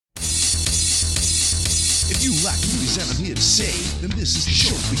If you like movies and I'm here to say, then this is the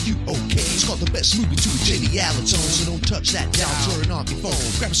show for you, okay? It's called The Best Movie 2 with Jamie Allen, so don't touch that dial, turn off your phone.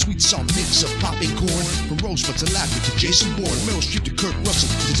 Grab a sweet salt mix of popping corn, from Rosebud to Laffy to Jason Bourne, Meryl Streep to Kurt Russell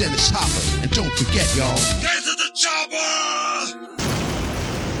to Dennis Hopper. And don't forget, y'all, get to the chopper!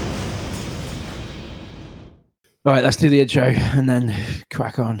 All right, let's do the intro and then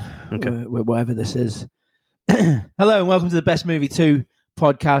crack on with whatever this is. Hello and welcome to the Best Movie 2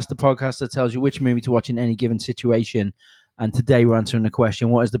 podcast, the podcast that tells you which movie to watch in any given situation. And today we're answering the question,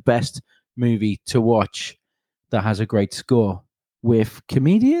 what is the best movie to watch that has a great score? With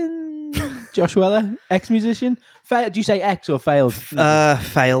comedian Josh Weller, ex-musician. Do you say ex or failed?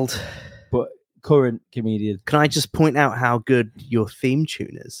 Failed. But current comedian. Can I just point out how good your theme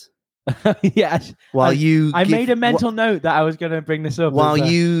tune is? Yeah. I made a mental note that I was going to bring this up. While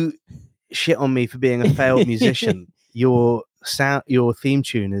you shit on me for being a failed musician, your theme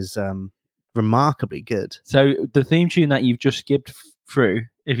tune is remarkably good. So the theme tune that you've just skipped through,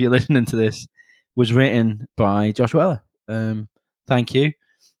 if you're listening to this, was written by Josh Weller. Thank you.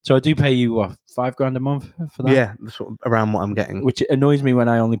 So I do pay you what, $5,000 a month for that? Yeah, that's around what I'm getting. Which annoys me when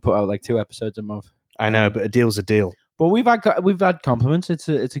I only put out like 2 episodes a month. I know, but a deal's a deal. But we've had compliments. It's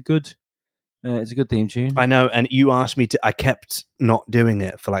a good theme tune. I know, and you asked me to. I kept not doing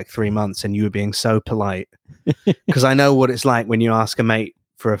it for like 3 months, and you were being so polite because I know what it's like when you ask a mate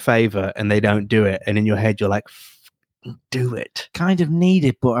for a favor and they don't do it, and in your head you're like, "Do it." Kind of need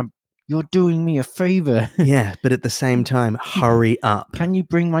it, but you're doing me a favor. Yeah, but at the same time, hurry up. Can you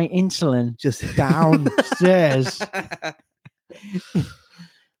bring my insulin Just downstairs?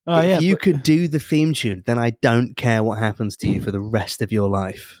 If you could do the theme tune, then I don't care what happens to you for the rest of your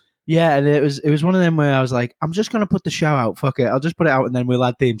life. Yeah, and it was one of them where I was like, I'm just gonna put the show out. Fuck it, I'll just put it out and then we'll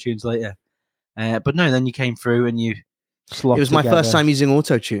add theme tunes later. But no, then you came through and you slopped. It was my first time using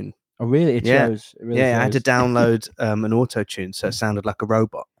auto-tune. Oh really? It shows. It really shows. I had to download an auto-tune so it sounded like a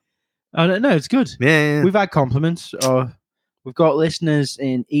robot. Oh no, it's good. Yeah. We've had compliments. We've got listeners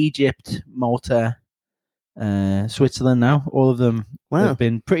in Egypt, Malta, Switzerland now. All of them have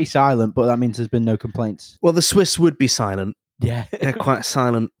been pretty silent, but that means there's been no complaints. Well, the Swiss would be silent. Yeah. They're quite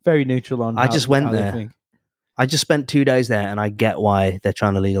silent. Very neutral on I just went there. I just spent 2 days there and I get why they're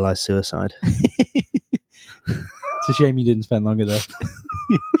trying to legalize suicide. It's a shame you didn't spend longer there.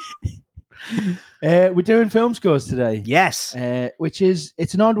 We're doing film scores today. Yes.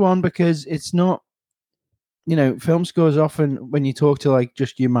 It's an odd one because it's not, film scores often when you talk to like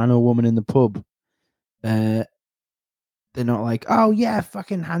just your man or woman in the pub, they're not like, oh yeah,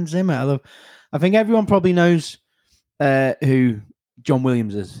 fucking Hans Zimmer. I think everyone probably knows who John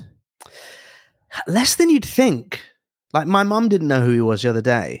Williams is. Less than you'd think. Like my mum didn't know who he was the other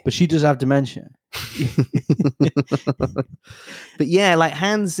day. But she does have dementia. But yeah, like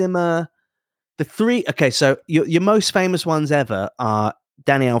Hans Zimmer, the three. Okay, so your most famous ones ever are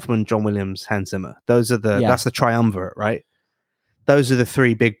Danny Elfman, John Williams, Hans Zimmer. Those are that's the triumvirate, right? Those are the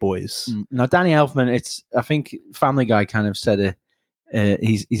 3 big boys. Now, Danny Elfman, I think Family Guy kind of said it.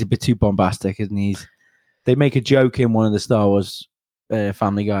 He's a bit too bombastic, isn't he? They make a joke in one of the Star Wars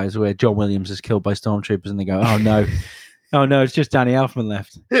Family Guys where John Williams is killed by stormtroopers, and they go, "Oh no, oh no, it's just Danny Elfman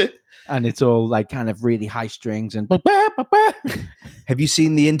left," and it's all like kind of really high strings and. Have you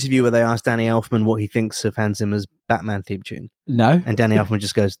seen the interview where they asked Danny Elfman what he thinks of Hans Zimmer's Batman theme tune? No, and Danny Elfman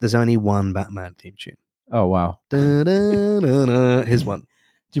just goes, "There's only one Batman theme tune." Oh wow, his one.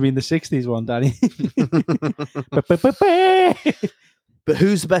 Do you mean the '60s one, Danny? But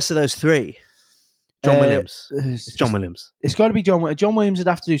who's the best of those 3? John Williams. It's John Williams. It's got to be John. John Williams would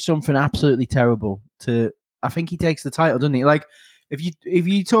have to do something absolutely terrible to. I think he takes the title, doesn't he? Like if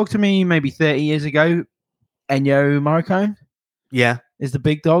you talk to me maybe 30 years ago, Ennio Morricone, is the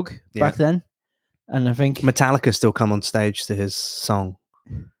big dog back then, and I think Metallica still come on stage to his song.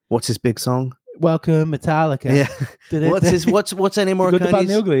 What's his big song? Welcome Metallica. Yeah. What's Ennio Morricone's? Good, the Bad, and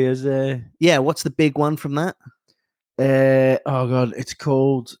the Ugly is. Yeah. What's the big one from that? Oh god, it's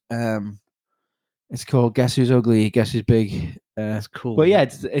called. It's called Guess Who's Ugly, Guess Who's Big. That's cool. But yeah,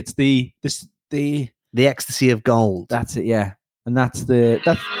 it's the Ecstasy of Gold. That's it, yeah. And that's. Oh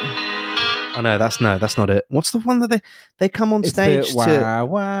no, that's not it. What's the one that they come on stage to? Wow,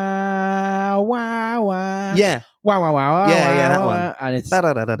 wow, wow, wow. Yeah. Wow, wow, wow. Yeah, that one. And it's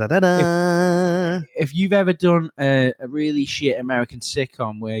if you've ever done a really shit American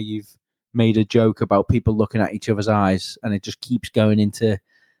sitcom where you've made a joke about people looking at each other's eyes and it just keeps going into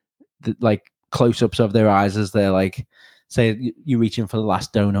the like close-ups of their eyes as they're like, say you're reaching for the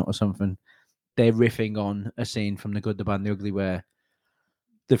last donut or something, they're riffing on a scene from The Good, the Bad, and the Ugly where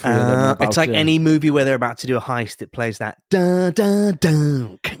the three of them. It's like any movie where they're about to do a heist. It plays that dun dun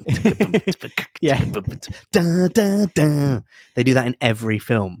dun. Yeah. Dun dun dun. They do that in every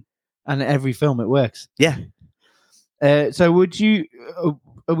film. And every film it works. Yeah. So would you?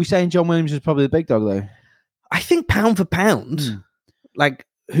 Are we saying John Williams is probably the big dog though? I think pound for pound, like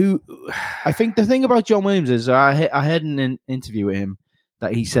who? I think the thing about John Williams is I had an interview with him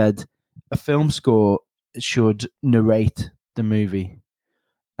that he said a film score should narrate the movie,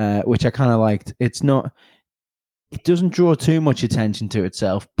 which I kind of liked. It doesn't draw too much attention to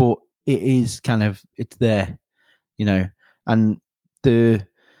itself, but it is it's there, you know. And the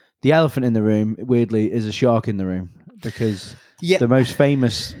elephant in the room, weirdly, is a shark in the room, because the most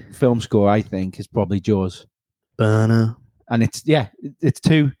famous film score, I think, is probably Jaws. Burner. And it's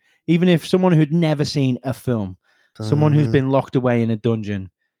too. Even if someone who'd never seen a film, someone who's been locked away in a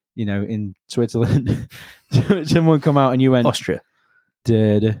dungeon, you know, in Switzerland, someone come out and you went Austria.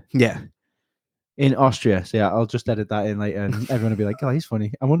 Yeah. In Austria. So yeah, I'll just edit that in later and everyone will be like, oh, he's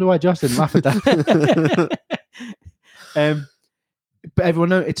funny. I wonder why Josh didn't laugh at that. But everyone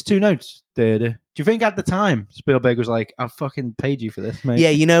knows it's 2 notes. Do you think at the time Spielberg was like, I fucking paid you for this, mate?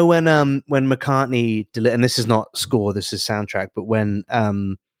 Yeah, you know when McCartney and this is not score, this is soundtrack, but when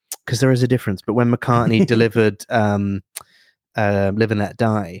because there is a difference, but when McCartney delivered Live and Let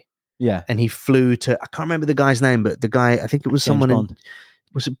Die, yeah, and he flew to, I can't remember the guy's name, but the guy, I think it was someone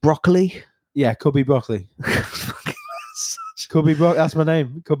was it Broccoli? Yeah, could be Broccoli. Could be Broccoli. That's my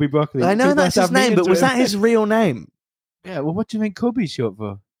name. Could be Broccoli. I know that's his name, but was that his real name? Yeah, well, what do you think Cubby's short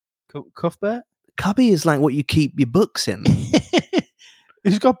for? Cuthbert? Cubby is like what you keep your books in.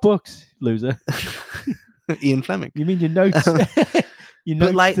 Who's got books, loser? Ian Fleming. You mean your notes? Your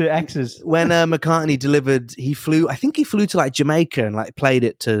notes like, to X's. When McCartney delivered, I think he flew to like Jamaica and like played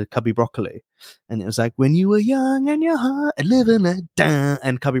it to Cubby Broccoli. And it was like, when you were young and your heart and living it down.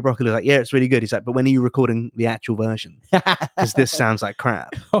 And Cubby Broccoli was like, yeah, it's really good. He's like, but when are you recording the actual version? Because this sounds like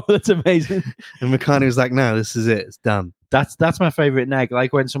crap. Oh, that's amazing. And McCartney was like, no, this is it. It's done. That's my favorite neg.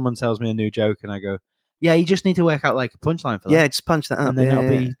 Like when someone tells me a new joke and I go, yeah, you just need to work out like a punchline for that. Yeah, just punch that up. And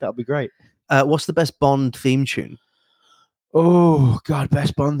then that'll be great. What's the best Bond theme tune? Oh, God,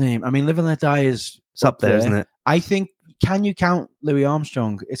 best Bond theme. I mean, Live and Let Die is up there, isn't it? I think, can you count Louis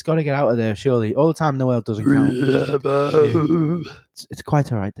Armstrong? It's got to get out of there, surely. All the Time in the World doesn't count. It's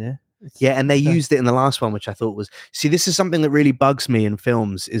quite all right there. Yeah, and they used it in the last one, which I thought was... See, this is something that really bugs me in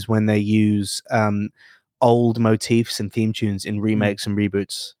films, is when they use old motifs and theme tunes in remakes and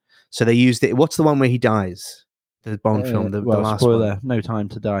reboots. So they used it... What's the one where he dies? The Bond film, the last spoiler, one. No Time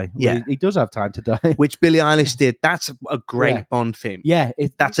to Die. Yeah. Well, he does have time to die. Which Billie Eilish did. That's a great Bond theme. Yeah.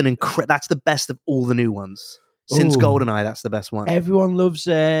 That's the best of all the new ones. Since GoldenEye, that's the best one. Everyone loves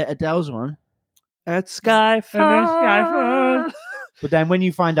Adele's one. At Skyfall. But then when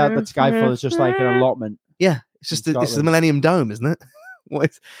you find out that Skyfall is just like an allotment. Yeah. It's just it's the Millennium Dome, isn't it?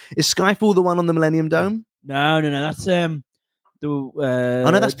 Is Skyfall the one on the Millennium Dome? No. That's oh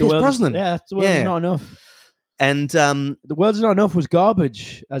no, that's Pierce Brosnan. Yeah, that's The World Is Not Enough. And The World Is Not Enough was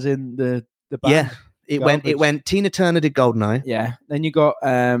garbage, as in the band. Yeah. It went Tina Turner did GoldenEye. Yeah. Then you got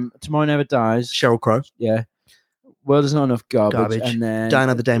Tomorrow Never Dies. Sheryl Crow. Yeah. World Is Not Enough garbage. And then Die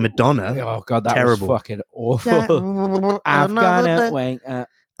Another Day Madonna. Oh God, that terrible. was fucking awful. I'm gonna wait.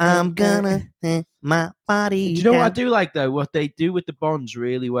 I'm gonna my body. Do you know what I do like though? What they do with the Bonds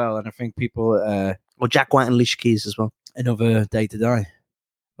really well, and I think people or Jack White and Alicia Keys as well. Another Day to Die.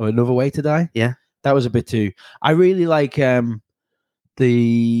 Or Another Way to Die. Yeah. That was a bit too. I really like the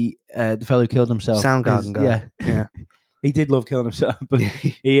fellow who killed himself. Soundgarden guy. Yeah. He did love killing himself, but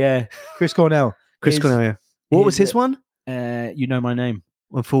he Chris Cornell. Cornell, yeah. What was his one? You Know My Name.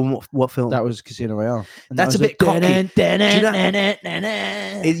 Well, for what film? That was Casino Royale. And that's a bit cocky.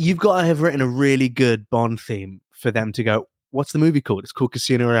 You've got to have written a really good Bond theme for them to go, what's the movie called? It's called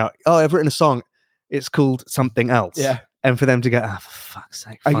Casino Royale. Oh, I've written a song. It's called something else. Yeah. And for them to go, for fuck's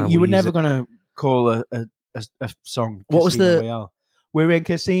sake. You were never going to call a song what was the Royale. We're in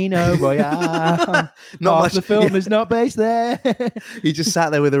Casino Royale. Not much. The film is not based there. He just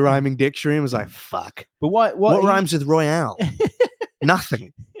sat there with a rhyming dictionary and was like, fuck. But what rhymes with Royale?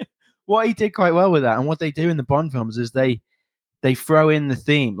 Nothing. What he did quite well with that, and what they do in the Bond films, is they throw in the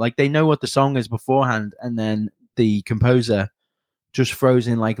theme. Like they know what the song is beforehand, and then the composer just throws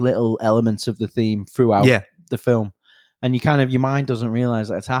in like little elements of the theme throughout the film. And your mind doesn't realize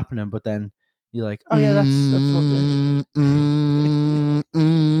that it's happening, but then you're like, oh yeah, that's what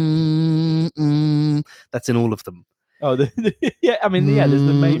that's in all of them. Oh, yeah. I mean, there's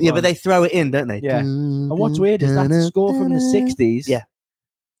the main. Yeah, but they throw it in, don't they? Yeah. And what's weird is that's the score from the 60s. Yeah.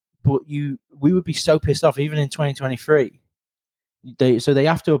 But we would be so pissed off, even in 2023, they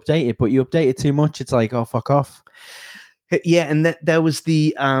have to update it, but you update it too much, it's like, oh, fuck off. Yeah, and there was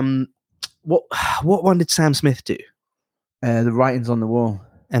the what one did Sam Smith do? The Writings on the Wall,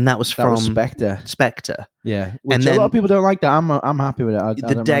 and that was from Spectre. Spectre, yeah. Which and then, a lot of people don't like that. I'm happy with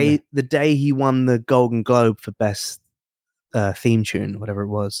it. The day he won the Golden Globe for best theme tune, whatever it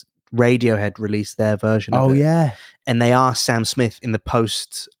was, Radiohead released their version. Of it. Yeah, and they asked Sam Smith in the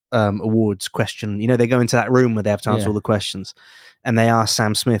post awards question. You know, they go into that room where they have to answer all the questions, and they asked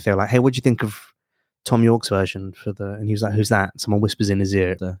Sam Smith. They were like, "Hey, what do you think of Tom York's version for the?" And he was like, "Who's that?" Someone whispers in his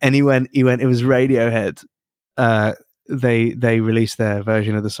ear, and he went. It was Radiohead. They released their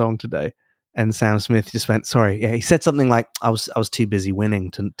version of the song today, and Sam Smith just went, "Sorry." Yeah, he said something like, "I was too busy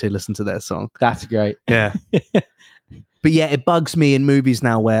winning to listen to their song." That's great. Yeah. But yeah, it bugs me in movies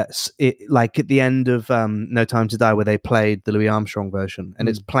now where it, like at the end of No Time to Die, where they played the Louis Armstrong version, and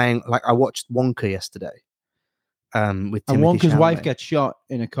it's playing. Like I watched Wonka yesterday. With Timothy Wonka's Chalamet. wife gets shot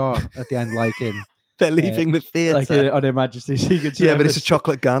in a car at the end, like in they're leaving the theater, like on Her Majesty's Secret Service. Yeah, but it's a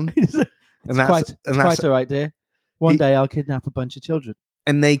chocolate gun. It's quite all right, dear. One day I'll kidnap a bunch of children.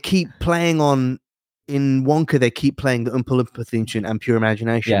 And they keep playing in Wonka. They keep playing the Oompa Loompa theme tune and Pure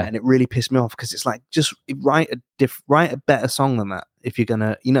Imagination, and it really pissed me off because it's like just write a better song than that if you're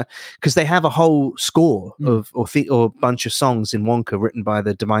gonna, because they have a whole score or bunch of songs in Wonka written by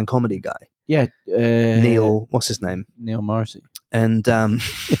the Divine Comedy guy. Yeah, Neil, what's his name? Neil Morrissey and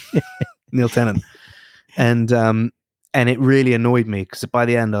Neil Tennant, and it really annoyed me because by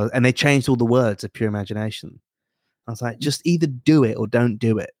the end, and they changed all the words of Pure Imagination. I was like, just either do it or don't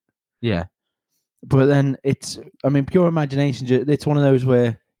do it. Yeah, but then Pure Imagination. It's one of those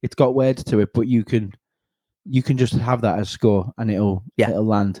where it's got words to it, but you can just have that as score and it'll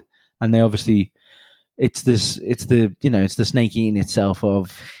land. And they obviously. It's the snake eating itself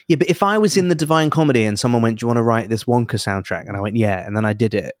of... Yeah, but if I was in the Divine Comedy and someone went, "Do you want to write this Wonka soundtrack?" And I went, "Yeah," and then I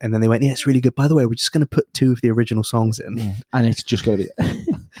did it, and then they went, "Yeah, it's really good. By the way, we're just going to put 2 of the original songs in." Yeah. And it's just going to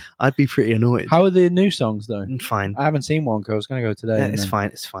be... I'd be pretty annoyed. How are the new songs, though? Fine. I haven't seen Wonka. I was going to go today. Yeah, it's fine.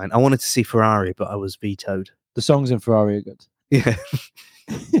 It's fine. I wanted to see Ferrari, but I was vetoed. The songs in Ferrari are good. Yeah.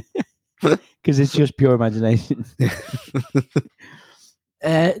 Because it's just Pure Imagination.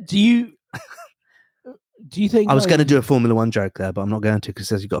 Do you think I was going to do a Formula One joke there, but I'm not going to because it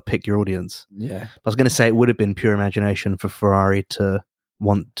says you've got to pick your audience. Yeah. I was going to say it would have been Pure Imagination for Ferrari to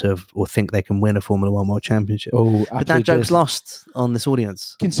want to or think they can win a Formula One World Championship. Oh, but that joke's lost on this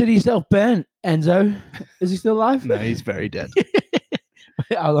audience. Consider yourself burnt, Enzo. Is he still alive? No, he's very dead.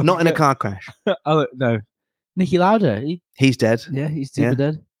 Not in a car crash. No. Niki Lauda. He's dead. Yeah, he's super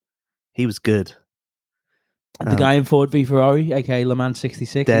dead. He was good. The guy in Ford v Ferrari, aka Le Mans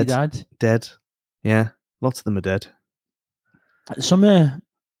 66, dead. He died. Dead. Yeah. Lots of them are dead. Some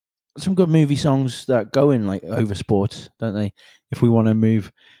good movie songs that go in like over sports, don't they? If we want to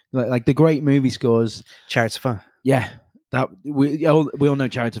move, like the great movie scores. Chariots of Fire. Yeah, that we all know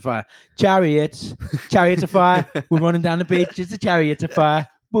Chariots of Fire. Chariots of Fire. We're running down the beach. It's a Chariot of Fire.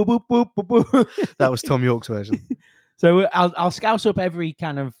 Boop, boop, boop, boop, boop. That was Tom York's version. So I'll scouse up every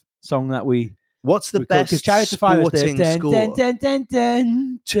kind of song that we. What's the best Chariots of Fire score?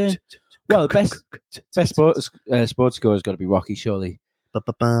 Well, the best sports score has got to be Rocky, surely. I've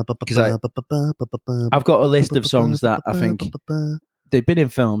got a list of songs that I think they've been in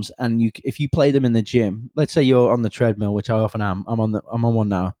films, and if you play them in the gym, let's say you're on the treadmill, which I often am. I'm on one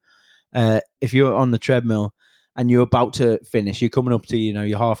now. If you're on the treadmill and you're about to finish, you're coming up to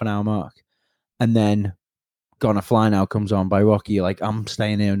your half an hour mark, and then Gonna Fly Now comes on by Rocky. You're like, I'm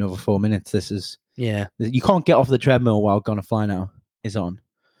staying here another 4 minutes. You can't get off the treadmill while Gonna Fly Now is on.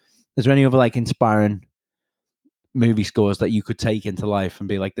 Is there any other like movie scores that you could take into life and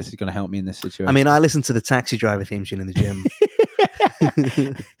be like, this is going to help me in this situation? I mean, I listen to the Taxi Driver theme tune in the gym.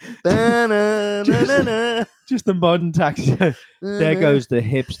 just the modern taxi. There goes the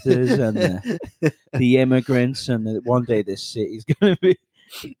hipsters and the immigrants, and one day this city's going to be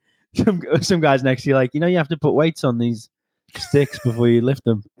some guys next to you like, you have to put weights on these sticks before you lift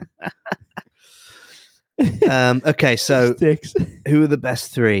them. Okay, so Sticks. Who are the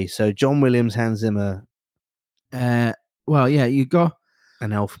best 3? So John Williams, Hans Zimmer. Well, yeah, you got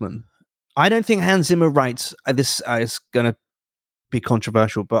and Elfman. I don't think Hans Zimmer writes this. Is going to be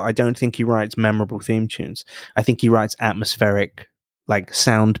controversial, but I don't think he writes memorable theme tunes. I think he writes atmospheric, like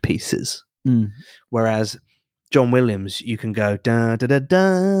sound pieces. Whereas John Williams, you can go da da da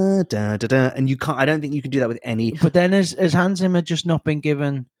da da da da, and you can't. I don't think you can do that with any. But then, has Hans Zimmer just not been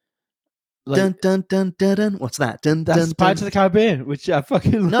given? Like, dun dun dun dun dun. What's that? Dun, that's dun, Pirates of the Caribbean, which I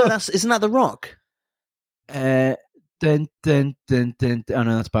fucking love. No, isn't that The Rock? Dun dun dun dun. Oh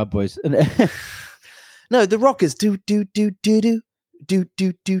no, that's Bad Boys. No, The Rock is do do do do do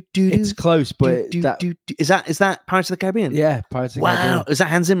It's close, but is that Pirates of the Caribbean? Yeah, Pirates of the Caribbean. Wow, is that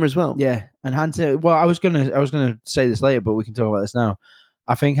Hans Zimmer as well? Yeah, and Hans Zimmer. Well, I was gonna say this later, but we can talk about this now.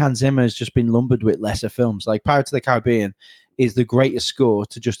 I think Hans Zimmer has just been lumbered with lesser films. Like Pirates of the Caribbean is the greatest score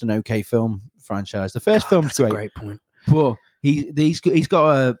to just an okay film franchise. The first film's great. A great point. But he's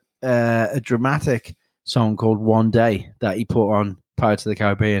got a dramatic song called One Day that he put on Pirates of the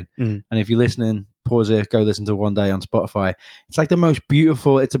Caribbean. And if you're listening, pause it, go listen to One Day on Spotify. It's like the most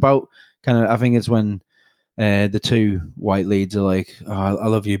beautiful. It's about I think it's when the two white leads are like, oh, I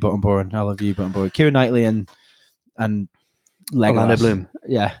love you, but I'm boring. I love you, but I'm boring. Keira Knightley and Orlando Bloom.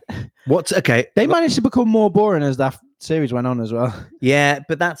 Yeah. What's okay? They managed to become more boring as that series went on as well. Yeah,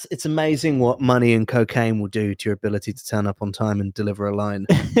 but it's amazing what money and cocaine will do to your ability to turn up on time and deliver a line,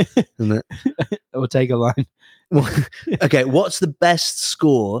 isn't it? Or take a line. Okay, what's the best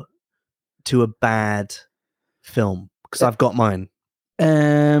score to a bad film? Because I've got mine.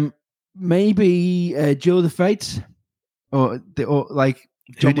 Maybe Duel of the Fates, or like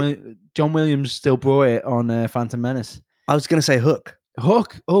John Williams still brought it on Phantom Menace. I was going to say Hook.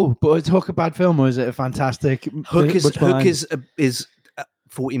 Hook. Oh, but is Hook a bad film or is it a fantastic? Hook is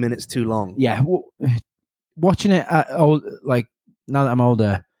 40 minutes too long. Yeah, watching it like now that I'm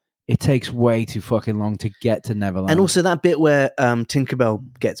older, it takes way too fucking long to get to Neverland. And also that bit where Tinkerbell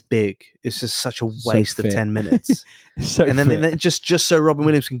gets big is just such a waste of 10 minutes. And then just so Robin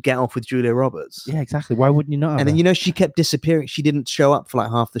Williams can get off with Julia Roberts. Yeah, exactly. Why wouldn't you not? And then she kept disappearing. She didn't show up for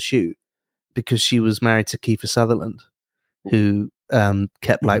like half the shoot because she was married to Kiefer Sutherland, who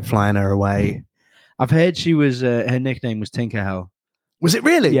kept like flying her away. I've heard she was her nickname was Tinker Hell. Was it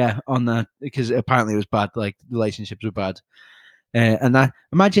really? Yeah, on that, because apparently it was bad. Like relationships were bad. And I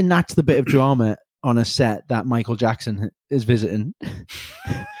imagine that's the bit of drama on a set that Michael Jackson is visiting.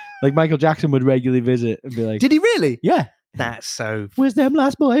 Like Michael Jackson would regularly visit and be like, "Did he really?" Yeah, that's so. Where's them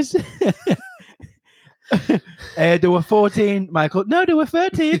last boys? There were 14, Michael. No, there were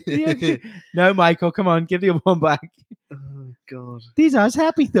 13. No, Michael, come on, give the other one back. Oh God, these are his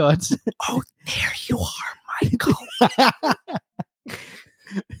happy thoughts. Oh, there you are, Michael.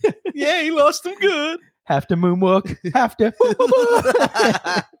 Yeah, he lost them good. Have to moonwalk. Have to.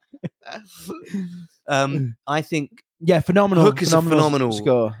 I think phenomenal. Hook is a phenomenal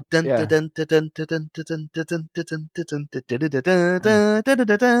score. And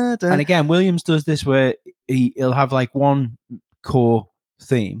again, Williams does this where he'll have like one core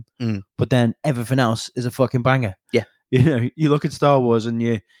theme, but then everything else is a fucking banger. Yeah, you look at Star Wars and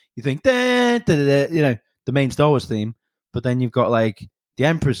you think the main Star Wars theme, but then you've got like the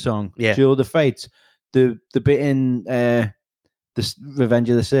Emperor's song, Duel of the Fates. The bit in this Revenge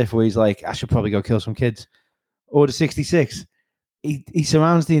of the Sith where he's like, I should probably go kill some kids. Order 66. He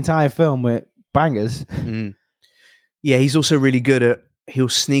surrounds the entire film with bangers. Yeah, he's also really good at. He'll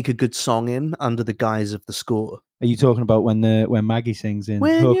sneak a good song in under the guise of the score. Are you talking about when Maggie sings in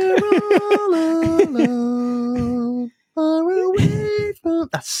when Hook? You're all alone, far away from...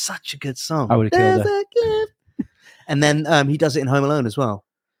 That's such a good song. I would have killed her. And then he does it in Home Alone as well.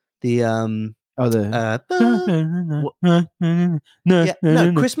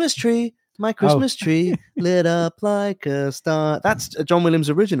 Christmas tree, my Christmas tree lit up like a star. That's a John Williams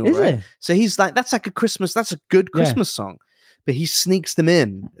original, right? It? So he's like, that's a good Christmas song, but he sneaks them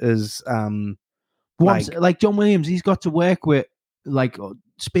in as like John Williams. He's got to work with like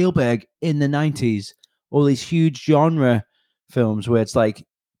Spielberg in the 90s, all these huge genre films where it's like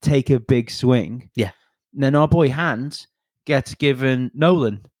take a big swing. Yeah. And then our boy Hans gets given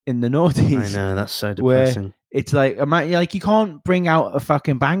Nolan in the noughties. I know, that's so depressing. It's like you can't bring out a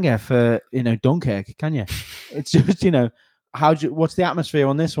fucking banger for Dunkirk, can you? It's just what's the atmosphere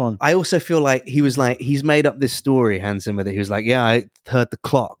on this one? I also feel like he's made up this story, Hans Zimmer, that he was like, yeah, I heard the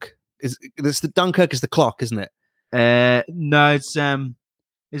clock. The Dunkirk is the clock, isn't it? No, it's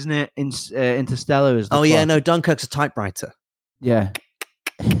isn't it? Interstellar is. The clock. Yeah, no, Dunkirk's a typewriter. Yeah,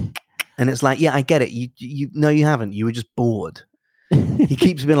 and it's like, yeah, I get it. You no, you haven't. You were just bored. He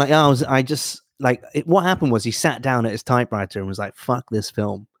keeps being like, what happened was he sat down at his typewriter and was like, fuck this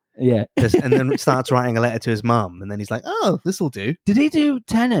film. Yeah. And then starts writing a letter to his mum. And then he's like, oh, this will do. Did he do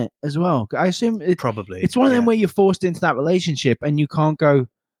Tenet as well? I assume probably. It's one of them where you're forced into that relationship and you can't go,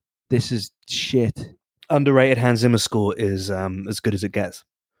 this is shit. Underrated Hans Zimmer score is as good as it gets.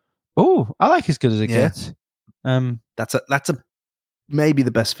 Oh, I like as good as it gets. That's a maybe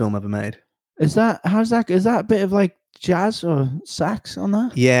the best film ever made. Is that a bit of like jazz or sax on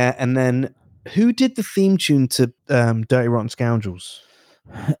that? Yeah, and then who did the theme tune to Dirty Rotten Scoundrels?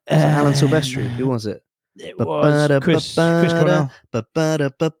 Was it Alan Silvestri? Who was it? It was Chris Cornell.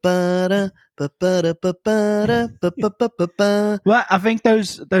 Well, I think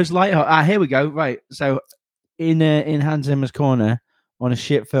those light. Here we go. Right. So in Hans Zimmer's corner on a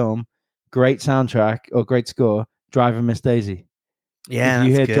shit film, great soundtrack or great score. Driving Miss Daisy. Yeah, if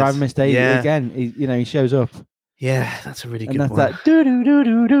you hear Driving Miss Daisy again, he shows up. Yeah, that's a really good one. And that's that do do do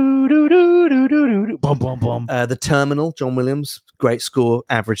do do do do do do bum bum bum. The Terminal, John Williams, great score,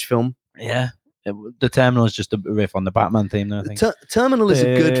 average film. Yeah. The Terminal is just a riff on the Batman theme, though, I think. Terminal is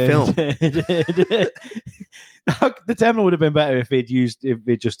a good film. The Terminal would have been better if it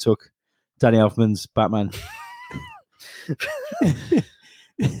just took Danny Elfman's Batman.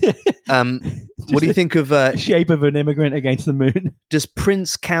 What do you think of Shape of an Immigrant Against the Moon? Does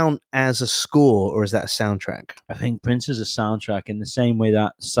Prince count as a score, or is that a soundtrack? I think Prince is a soundtrack in the same way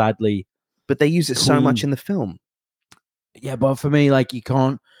that, sadly, but they use it so much in the film. Yeah, but for me, like, you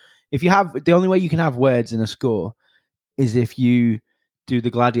can't. If you have the only way you can have words in a score is if you do the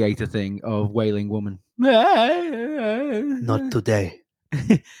Gladiator thing of Wailing Woman. Not today.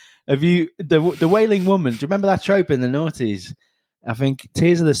 Have you the Wailing Woman? Do you remember that trope in the noughties? I think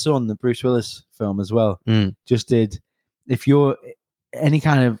Tears of the Sun, the Bruce Willis film as well, just did. If you're any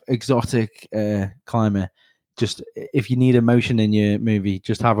kind of exotic climber, just if you need emotion in your movie,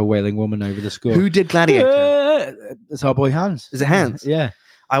 just have a Wailing Woman over the score. Who did Gladiator? It's our boy Hans. Is it Hans? Yeah.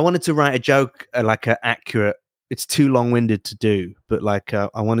 I wanted to write a joke, like an accurate. It's too long-winded to do, but like I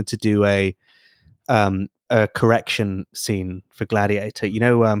wanted to do a correction scene for Gladiator. You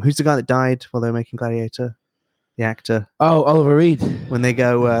know, who's the guy that died while they were making Gladiator? The actor. Oh, Oliver Reed. When they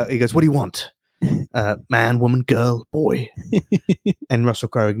go, he goes, "What do you want? Man, woman, girl, boy." And Russell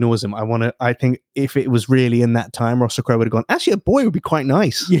Crowe ignores him. I think if it was really in that time, Russell Crowe would have gone, "Actually, a boy would be quite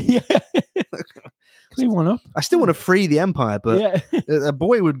nice." Yeah. Clean one up. I still want to free the empire, but a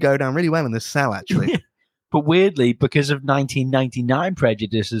boy would go down really well in this cell, actually. But weirdly, because of 1999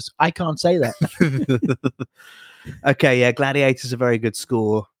 prejudices, I can't say that. Okay, yeah, Gladiator's a very good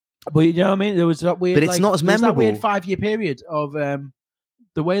score. But you know what I mean? There was that weird, but it's not as memorable. That weird 5-year period of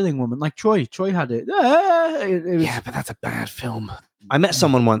the Wailing Woman, like Troy had it. Yeah, but that's a bad film. I met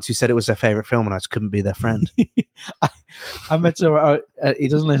someone once who said it was their favorite film, and I just couldn't be their friend. I met someone. He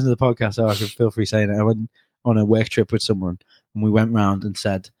doesn't listen to the podcast, so I can feel free saying it. I went on a work trip with someone, and we went round and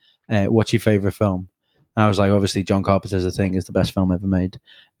said, "What's your favorite film?" And I was like, "Obviously, John Carpenter's The Thing is the best film ever made."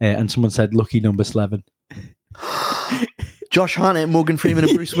 And someone said, "Lucky Number 11." Josh Hartnett, Morgan Freeman,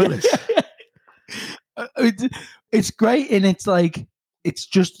 and Bruce Willis. It's great, and it's like it's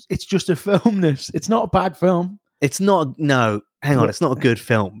just a film. It's not a bad film. It's not. No, hang on. It's not a good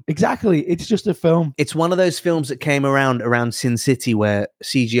film. Exactly. It's just a film. It's one of those films that came around Sin City, where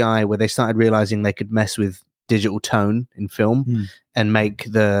CGI, where they started realizing they could mess with digital tone in film and make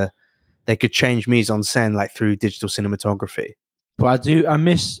they could change mise en scène like through digital cinematography. But I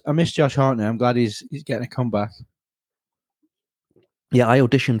miss Josh Hartnett. I'm glad he's getting a comeback. Yeah, I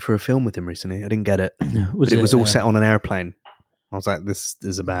auditioned for a film with him recently. I didn't get it. It was all set on an airplane. I was like, this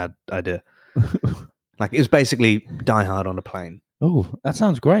is a bad idea. Like, it was basically Die Hard on a plane. Oh, that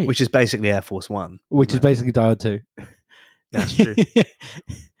sounds great. Which is basically Air Force One. Which is basically Die Hard 2. That's true.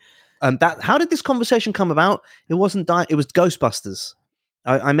 How did this conversation come about? It wasn't it was Ghostbusters.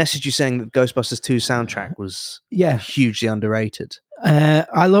 I messaged you saying that Ghostbusters 2 soundtrack was hugely underrated.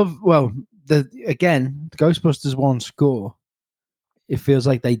 I love, the Ghostbusters 1 score. It feels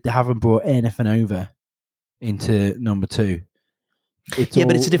like they haven't brought anything over into number 2. But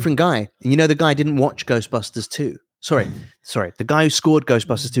it's a different guy. And you know, the guy didn't watch Ghostbusters 2. Sorry. The guy who scored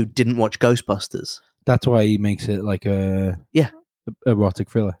Ghostbusters 2 didn't watch Ghostbusters. That's why he makes it like a erotic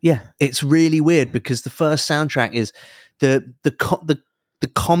thriller. Yeah, it's really weird because the first soundtrack is the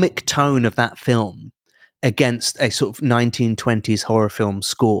comic tone of that film against a sort of 1920s horror film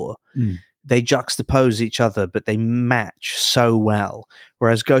score. They juxtapose each other, but they match so well.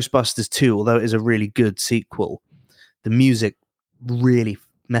 Whereas Ghostbusters 2, although it is a really good sequel, the music really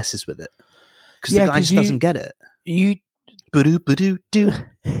messes with it because the guy just doesn't get it.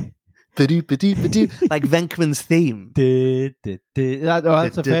 Like Venkman's theme.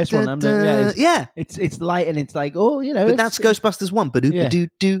 That's the first one. Yeah, it's light and it's like, oh, you know. But that's Ghostbusters 1.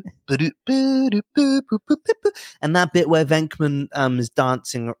 And that bit where Venkman is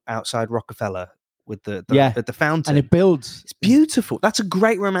dancing outside Rockefeller with the fountain, and it builds. It's beautiful. That's a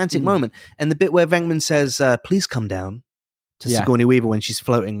great romantic moment. And the bit where Venkman says, "Please come down," to Sigourney Weaver when she's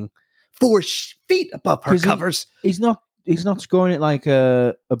floating 4 feet above her covers. He's not scoring it like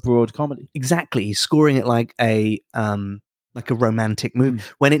a broad comedy. Exactly. He's scoring it like a romantic movie.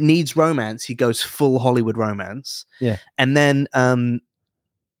 When it needs romance, he goes full Hollywood romance. Yeah. And then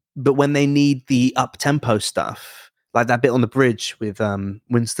but when they need the up tempo stuff, like that bit on the bridge with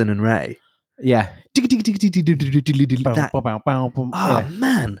Winston and Ray. Yeah. Man,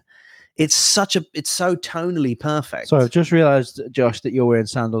 it's so tonally perfect. So I've just realised, Josh, that you're wearing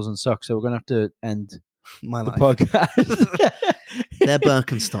sandals and socks, so we're gonna have to end my the life. podcast. They're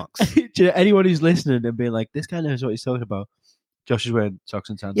Birkenstocks. Do you know, anyone who's listening and being like, "This guy knows what he's talking about," Josh is wearing socks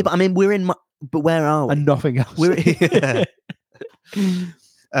and sandals. Yeah, but I mean, we're in. But where are we? And nothing else. We're in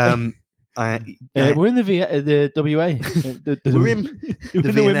the WA. We're in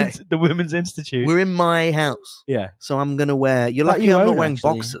the Women's Institute. We're in my house. Yeah. So I'm gonna wear. You're lucky I'm not wearing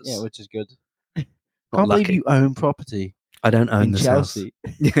boxers. Yeah, which is good. Can't believe you own property. I don't own in this Chelsea,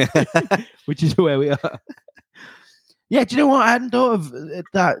 which is where we are. Yeah, do you know what? I hadn't thought of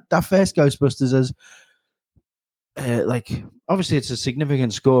that first Ghostbusters as like, obviously it's a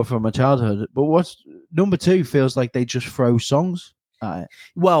significant score from my childhood, but what's number 2 feels like they just throw songs at it.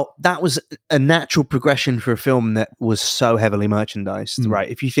 Well, that was a natural progression for a film that was so heavily merchandised, right?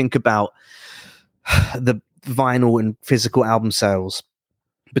 If you think about the vinyl and physical album sales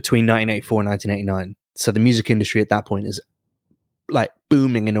between 1984 and 1989, so the music industry at that point is like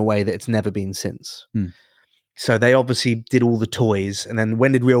booming in a way that it's never been since. So they obviously did all the toys, and then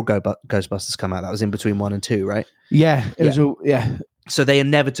when did real Ghostbusters come out? That was in between 1 and 2, right? Yeah, it was all, yeah. So they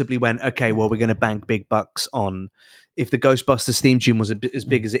inevitably went, okay, well, we're going to bank big bucks on, if the Ghostbusters theme tune was as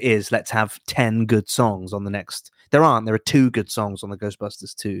big as it is, let's have 10 good songs on the next. There are 2 good songs on the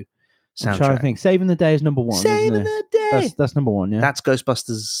Ghostbusters 2 soundtrack. I'm trying to think. Saving the Day is number 1. Saving the Day. That's number 1, yeah. That's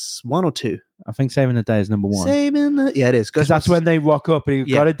Ghostbusters 1 or 2. I think Saving the Day is number 1. Yeah, it is. Because that's when they rock up and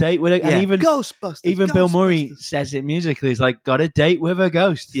you got a date with it. And even Ghostbusters. Even Bill Murray says it musically. He's like, got a date with a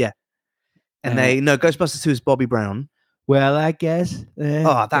ghost. Yeah. And Ghostbusters 2 is Bobby Brown. Well, I guess.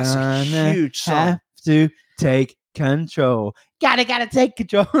 That's a huge song. Have to take control. Gotta take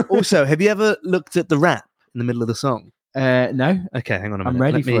control. Also, have you ever looked at the rap in the middle of the song? No. Okay, hang on a minute. I'm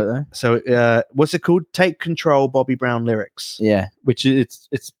ready for it though. So, what's it called? Take Control, Bobby Brown lyrics. Yeah, which it's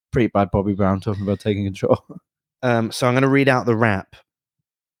pretty bad. Bobby Brown talking about taking control. So I'm going to read out the rap.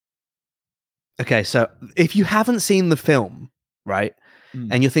 Okay, so if you haven't seen the film, right,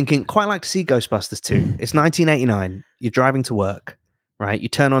 and you're thinking, quite like to see Ghostbusters 2, it's 1989. You're driving to work, right? You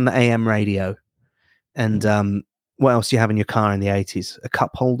turn on the AM radio, and what else do you have in your car in the 80s? A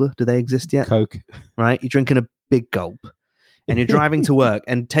cup holder? Do they exist yet? Coke. Right? You're drinking a big gulp, and you're driving to work,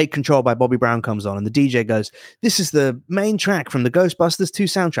 and Take Control by Bobby Brown comes on, and the DJ goes, this is the main track from the Ghostbusters 2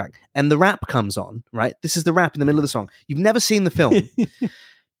 soundtrack, and the rap comes on, right? This is the rap in the middle of the song. You've never seen the film.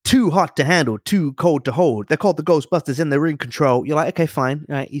 Too hot to handle, too cold to hold. They're called the Ghostbusters, and they're in control. You're like, okay, fine.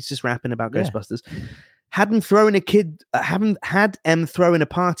 Right? He's just rapping about Ghostbusters. Had them throw in a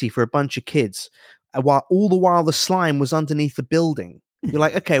party for a bunch of kids, while the slime was underneath the building. You're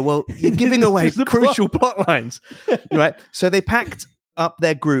like, okay, well, you're giving away crucial plot lines, right? So they packed up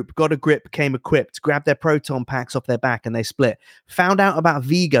their group, got a grip, came equipped, grabbed their proton packs off their back, and they split. Found out about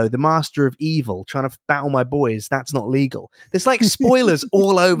Vigo, the master of evil, trying to battle my boys. That's not legal. There's like spoilers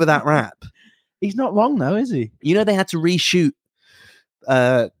all over that rap. He's not wrong though, is he? You know, they had to reshoot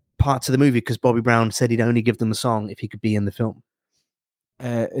parts of the movie because Bobby Brown said he'd only give them the song if he could be in the film.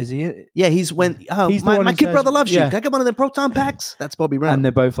 Is he? Yeah, he's my kid brother loves you. Can I get one of them proton packs? That's Bobby Brown. And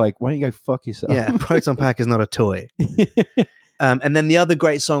they're both like, why don't you go fuck yourself? Yeah, proton pack is not a toy. And then the other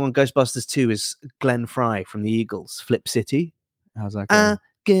great song on Ghostbusters 2 is Glenn Frey from the Eagles, Flip City. How's that going?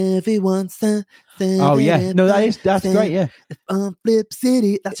 Give you one thing. Oh yeah, no, that's great. Yeah, Flip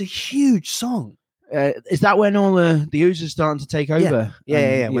City. That's a huge song. Is that when all the users starting to take over?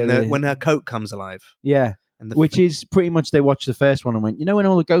 Yeah. When her coat comes alive. Yeah. Which is pretty much they watched the first one and went, you know, when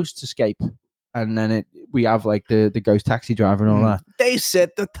all the ghosts escape, and then we have like the ghost taxi driver and all that. They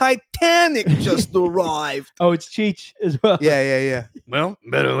said the Titanic just arrived. Oh, it's Cheech as well. Yeah. Well,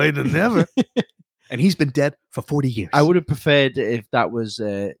 better late than never. And he's been dead for 40 years. I would have preferred if that was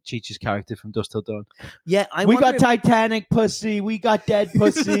Cheech's character from Dusk Till Dawn. Yeah, we got Titanic pussy, we got dead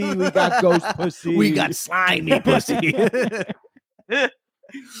pussy, we got ghost pussy, we got slimy pussy.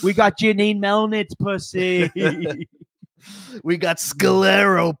 We got Janine Melnitz pussy. We got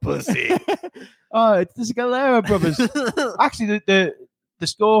Scalero pussy. Oh, it's the Scalero brothers. Actually, the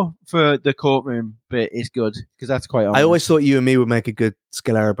score for the courtroom bit is good because that's quite honest. I always thought you and me would make a good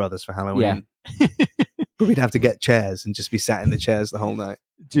Scalero brothers for Halloween. Yeah. But we'd have to get chairs and just be sat in the chairs the whole night.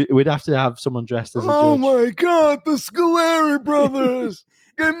 We'd have to have someone dressed as a judge. Oh my God, the Scalero brothers.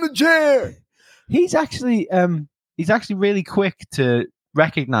 Give him the chair. He's actually really quick to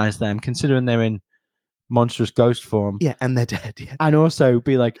recognize them, considering they're in monstrous ghost form. Yeah, and they're dead. Yeah. And also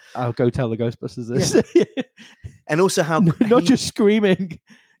be like, I'll go tell the Ghostbusters this. Yeah. And also how not just screaming.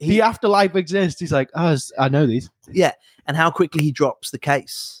 the afterlife exists. He's like, oh, I know these. Yeah, and how quickly he drops the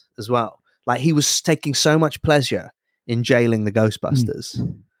case as well. Like he was taking so much pleasure in jailing the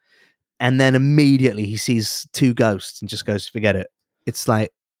Ghostbusters, and then immediately he sees 2 ghosts and just goes, "Forget it." It's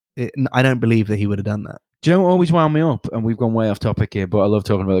like I don't believe that he would have done that. Do you know what always wound me up? And we've gone way off topic here, but I love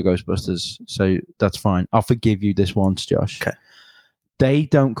talking about the Ghostbusters, so that's fine. I'll forgive you this once, Josh. Okay. They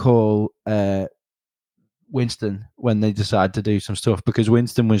don't call Winston when they decide to do some stuff because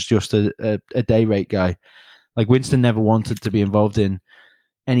Winston was just a day rate guy. Like Winston never wanted to be involved in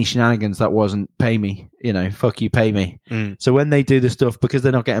any shenanigans that wasn't pay me, fuck you, pay me. So when they do the stuff, because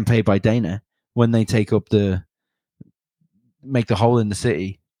they're not getting paid by Dana, when they take up make the hole in the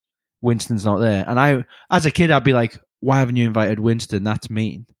city, Winston's not there. And as a kid, I'd be like, why haven't you invited Winston? That's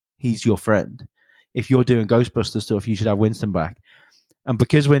mean. He's your friend. If you're doing Ghostbuster stuff, you should have Winston back. And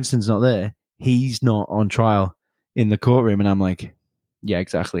because Winston's not there, he's not on trial in the courtroom. And I'm like, yeah,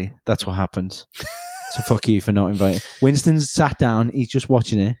 exactly. That's what happens. So fuck you for not inviting. Winston's sat down. He's just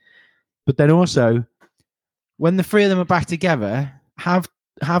watching it. But then also, when the 3 of them are back together, have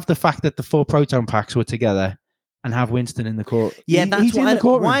the fact that the 4 proton packs were together and have Winston in the court. Yeah, he's in the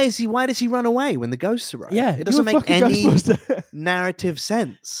courtroom. Why does he run away when the ghosts arrive? Yeah, it doesn't make any narrative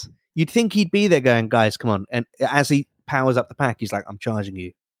sense. You'd think he'd be there going, guys, come on. And as he powers up the pack, he's like, I'm charging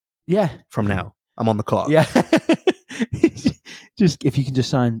you. Yeah. From now. I'm on the clock. Yeah. Just if you can just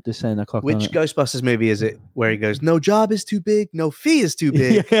sign the clock. Which Ghostbusters movie is it where he goes, no job is too big, no fee is too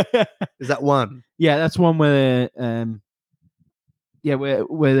big? Yeah. Is that one? Yeah, that's one where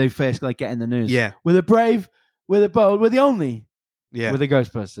where they first like get in the news. Yeah. We're the brave, we're the bold, we're the only. Yeah. We're the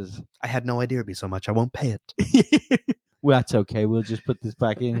Ghostbusters. I had no idea it'd be so much. I won't pay it. Well, that's okay. We'll just put this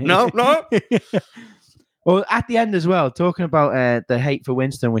back in. No. Well, at the end as well, talking about the hate for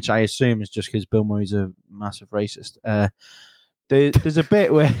Winston, which I assume is just because Bill Murray's a massive racist. There's a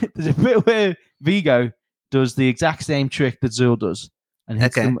bit where Vigo does the exact same trick that Zool does, and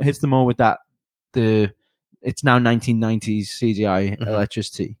hits them all with that. It's now 1990s CGI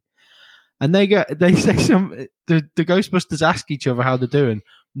electricity, and they say the Ghostbusters ask each other how they're doing.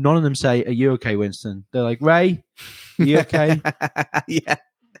 None of them say, "Are you okay, Winston?" They're like, "Ray, are you okay?" Yeah.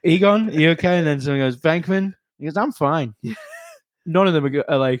 Egon, are you okay? And then someone goes, Venkman. He goes, I'm fine. None of them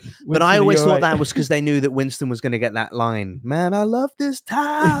are like. But I always thought that was because they knew that Winston was going to get that line. Man, I love this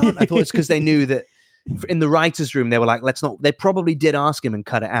town. I thought it's because they knew that in the writers' room they were like, let's not. They probably did ask him and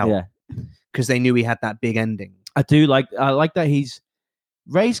cut it out. Yeah, because they knew he had that big ending. I like that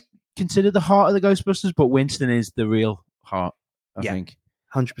Ray's considered the heart of the Ghostbusters, but Winston is the real heart. I think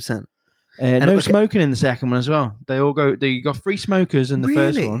 100%. No smoking in the second one as well. They all go. You got 3 smokers in the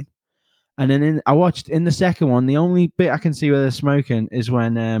first one, and then I watched in the second one. The only bit I can see where they're smoking is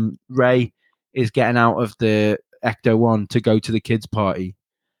when Ray is getting out of the Ecto-1 to go to the kids' party,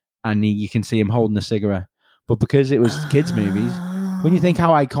 and you can see him holding a cigarette. But because it was kids' movies, when you think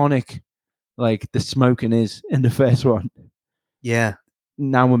how iconic like the smoking is in the first one, yeah.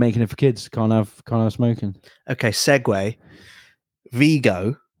 Now we're making it for kids. Can't have smoking. Okay, segue.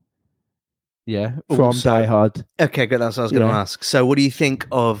 Vigo. Yeah, from Die Hard. Okay, good. That's what I was going to ask. So, what do you think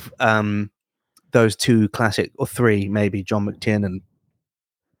of those 2 classic, or 3 maybe, John McTiernan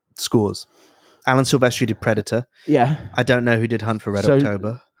scores? Alan Silvestri did Predator. Yeah. I don't know who did Hunt for Red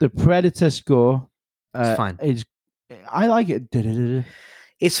October. The Predator score it's fine. I like it.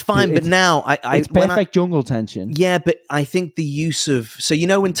 It's fine, but now it's perfect jungle tension. Yeah, but I think the use of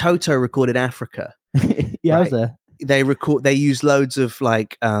when Toto recorded Africa. Yeah, right? I was there. They use loads of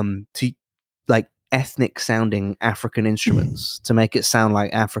ethnic sounding African instruments to make it sound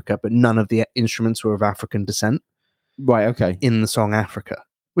like Africa, but none of the instruments were of African descent. Right, okay. In the song Africa,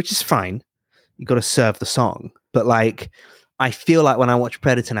 which is fine. You got to serve the song. But I feel like when I watch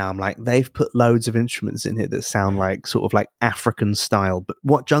Predator now, I'm like, they've put loads of instruments in here that sound like sort of like African style. But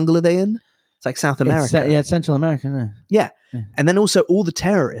what jungle are they in? It's like South America. It's Central America, isn't it? Yeah. And then also all the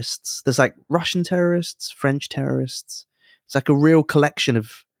terrorists. There's like Russian terrorists, French terrorists. It's like a real collection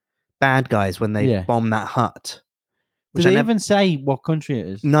of bad guys when they bomb that hut. Do they even say what country it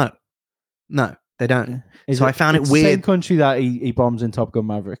is? No, they don't. So I found it weird. The same country that he bombs in Top Gun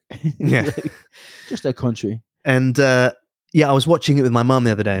Maverick. Yeah, just a country. And I was watching it with my mum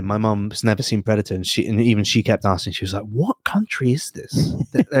the other day. My mum's never seen Predator, and even she kept asking. She was like, "What country is this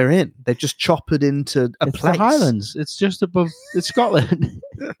that they're in? They've just chopped it into a place." The Highlands. It's just above. It's Scotland.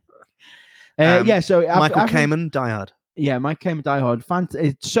 So Michael Kamen, Die Hard. Yeah, Mike Kamen, Die Hard.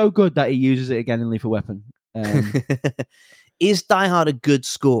 It's so good that he uses it again in Lethal Weapon. Is Die Hard a good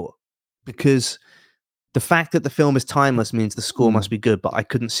score? Because the fact that the film is timeless means the score must be good, but I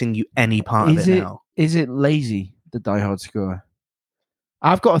couldn't sing you any part of it now. Is it lazy, the Die Hard score?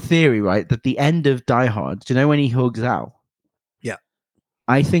 I've got a theory, right? That the end of Die Hard, do you know when he hugs Al? Yeah.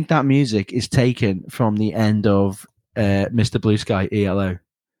 I think that music is taken from the end of Mr. Blue Sky ELO.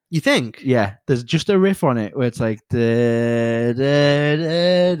 You think? Yeah, there's just a riff on it where it's like da, da,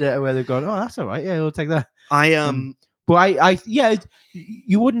 da, da, where they've gone, oh, that's all right. Yeah, we'll take that. But I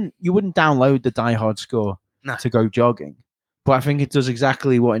you wouldn't download the Die Hard score to go jogging, but I think it does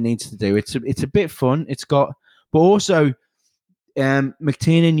exactly what it needs to do. It's a bit fun. It's got, but also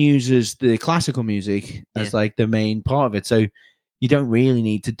McTiernan uses the classical music as like the main part of it, so you don't really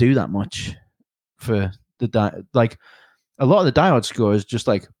need to do that much for the like. A lot of the Die Hard score is just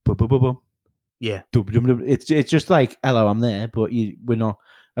like boom, boom, boom, boom. Yeah, it's just like hello, I'm there, but we're not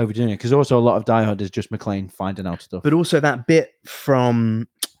overdoing it, because also a lot of Die Hard is just McClane finding out stuff. But also that bit from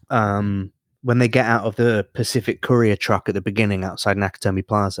when they get out of the Pacific Courier truck at the beginning outside Nakatomi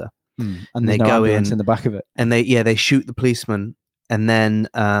Plaza, and they go in the back of it, and they shoot the policeman, and then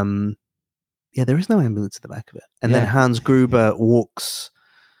there is no ambulance in the back of it, and then Hans Gruber walks,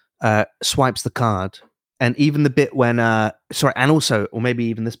 swipes the card. And even the bit when, and also, or maybe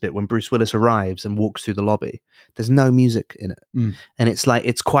even this bit when Bruce Willis arrives and walks through the lobby, there's no music in it. And it's like,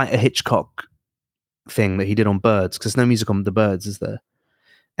 it's quite a Hitchcock thing that he did on Birds, because there's no music on The Birds, is there?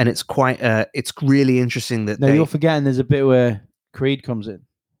 And it's quite, it's really interesting that you're forgetting there's a bit where Creed comes in.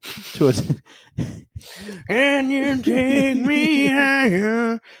 Towards Can you take me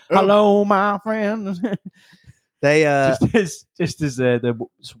higher? Hello, my friend. They, just as they're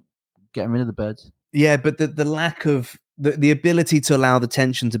getting rid of the birds. Yeah, but the lack of the ability to allow the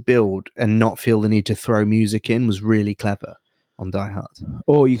tension to build and not feel the need to throw music in was really clever on Die Hard.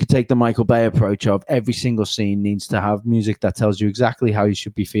 Or you could take the Michael Bay approach of every single scene needs to have music that tells you exactly how you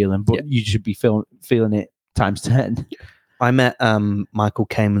should be feeling, but you should be feeling it times 10. I met Michael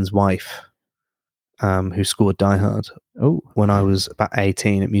Kamen's wife, who scored Die Hard when I was about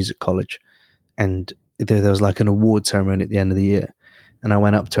 18 at music college, and there was like an award ceremony at the end of the year. And I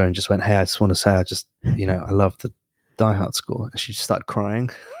went up to her and just went, hey, I just want to say, I love the Die Hard score. And she just started crying.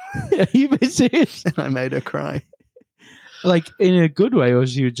 You been serious? And I made her cry. Like in a good way, or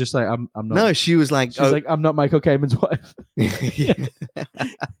she was just like, I'm not. No, she was like, like, I'm not Michael Kamen's wife.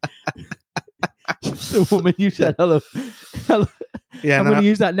 The woman you said, hello. Yeah, I'm going to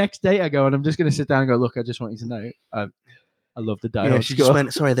use that next date I go, and I'm just going to sit down and go, look, I just want you to know, I love the Die Hard she score. just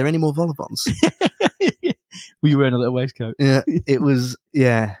went, sorry, are there any more vol-au-vents? Were you wearing a little waistcoat? Yeah, it was.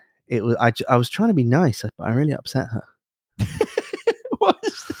 I was trying to be nice, but I really upset her. What?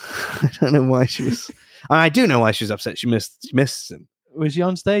 I don't know why she was. I do know why she was upset. She missed him. Was she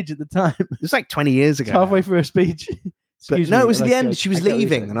on stage at the time? It was like 20 years ago. Halfway through her speech. It was at the end. She was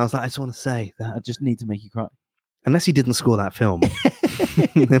leaving, and I was like, I just want to say that I just need to make you cry. Unless he didn't score that film,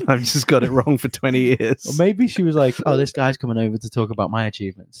 then I've just got it wrong for 20 years. Or maybe she was like, "Oh, this guy's coming over to talk about my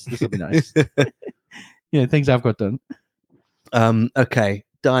achievements. This will be nice." Things I've got done. Okay,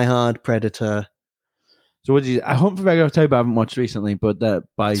 Die Hard, Predator. So what did you? I Hunt for Red October I haven't watched recently, but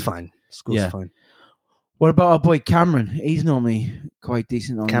it's fine. School's fine. What about our boy Cameron? He's normally quite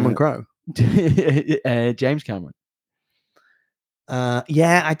decent on Cameron Crowe. James Cameron.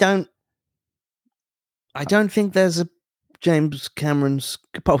 I don't think there's a James Cameron's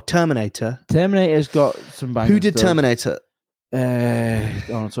Terminator. Terminator's got some bangers. Who did Terminator?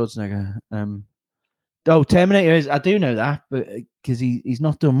 Arnold Schwarzenegger. Terminator is. I do know that, but because he's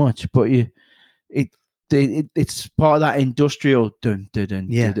not done much. But it's part of that industrial dun dun dun.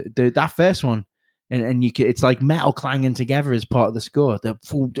 Yeah, that first one, and it's like metal clanging together as part of the score.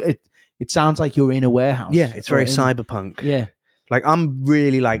 It sounds like you're in a warehouse. Yeah, it's very cyberpunk. Yeah, like I'm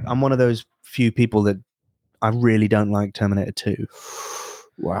one of those few people that I really don't like Terminator 2.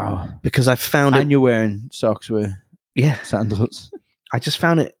 Wow, because I found and you're wearing socks with sandals. I just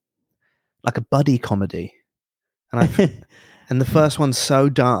found it like a buddy comedy, and and the first one's so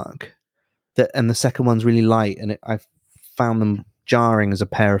dark and the second one's really light, and I found them jarring as a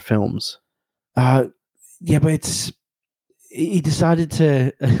pair of films. But he decided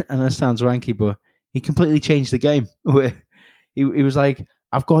to, and that sounds wanky, but he completely changed the game. Where he was like,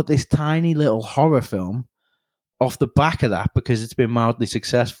 I've got this tiny little horror film off the back of that because it's been mildly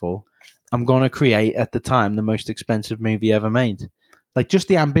successful. I'm going to create, at the time, the most expensive movie ever made. Like, just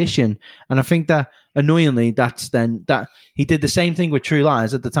the ambition. And I think that, annoyingly, that he did the same thing with True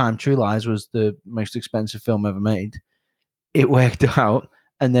Lies. At the time, True Lies was the most expensive film ever made. It worked out.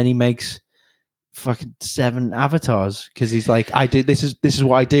 And then he makes fucking 7 avatars because he's like, I do this is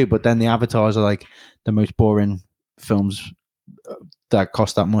what I do. But then the avatars are like the most boring films that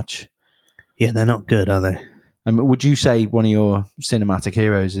cost that much. Yeah, they're not good, are they? I mean, would you say one of your cinematic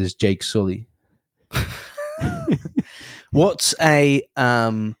heroes is Jake Sully? What's a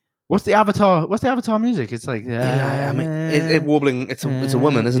What's the Avatar? What's the Avatar music? It's like I mean, it wobbling. It's a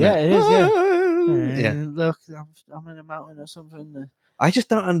woman, isn't yeah, it? Yeah, it is. Yeah. Yeah. Look, I'm in a mountain or something. I just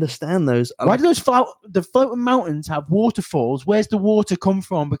don't understand those. Why do those the floating mountains have waterfalls? Where's the water come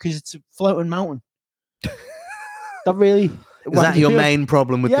from? Because it's a floating mountain. That really is that your main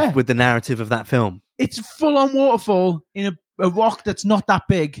problem with the narrative of that film? It's a full-on waterfall in a rock that's not that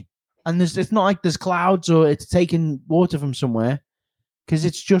big, and it's not like there's clouds or it's taking water from somewhere. Because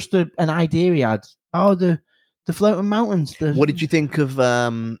it's just an idea he had. Oh, the floating mountains. What did you think of?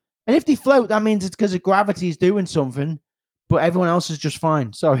 And if they float, that means it's because of gravity is doing something, but everyone else is just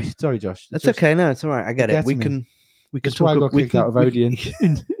fine. Sorry, Josh. That's okay. No, it's all right. I get it. We can talk. We got Odeon.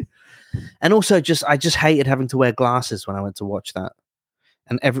 And also, I just hated having to wear glasses when I went to watch that.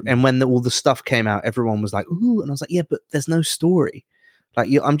 And when all the stuff came out, everyone was like, "Ooh," and I was like, "Yeah, but there's no story." Like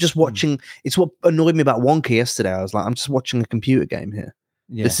I'm just watching. It's what annoyed me about Wonka yesterday. I was like, I'm just watching a computer game here.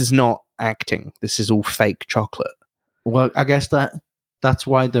 Yeah. This is not acting. This is all fake chocolate. Well, I guess that's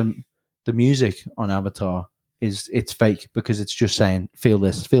why the music on Avatar it's fake, because it's just saying feel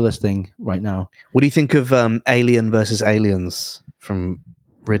this thing right now. What do you think of Alien versus Aliens from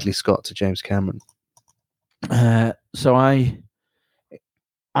Ridley Scott to James Cameron? So I'm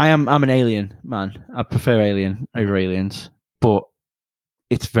an Alien man. I prefer Alien over Aliens, but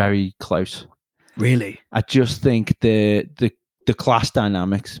it's very close. Really? I just think the class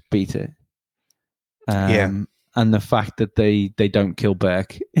dynamics beat it. And the fact that they don't kill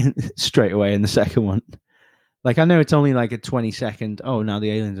Burke straight away in the second one. Like, I know it's only like a 20-second, oh, now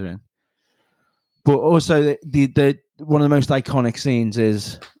the aliens are in. But also the one of the most iconic scenes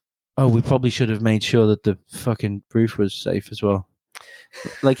is, oh, we probably should have made sure that the fucking roof was safe as well.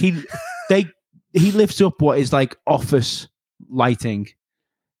 Like he lifts up what is like office lighting.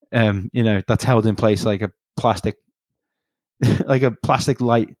 That's held in place like a plastic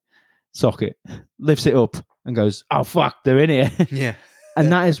light socket, lifts it up and goes, oh fuck, they're in here. Yeah.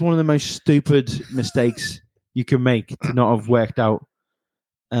 And that is one of the most stupid mistakes you can make to not have worked out.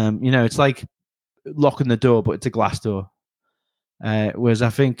 It's like locking the door, but it's a glass door. Whereas I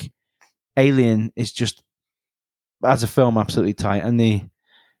think Alien is just, as a film, absolutely tight. And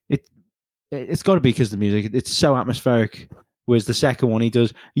it's got to be because of the music. It's so atmospheric. Whereas the second one,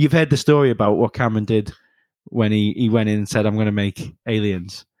 you've heard the story about what Cameron did when he went in and said, I'm going to make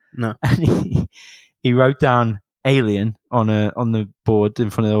Aliens. No. And he wrote down Alien on the board in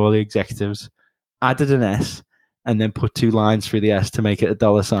front of all the executives, added an S, and then put 2 lines through the S to make it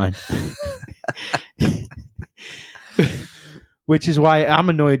a $sign. Which is why I'm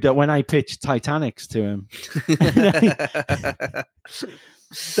annoyed that when I pitched Titanics to him, that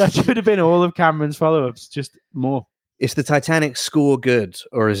should have been all of Cameron's follow-ups, just more. Is the Titanic score good,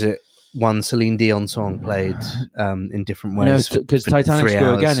 or is it one Celine Dion song played in different ways? No, because Titanic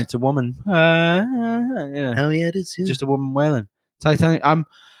score again, it's a woman. Oh yeah, it is. Yeah. Just a woman wailing. Titanic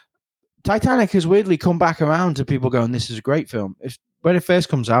has weirdly come back around to people going, "This is a great film." When it first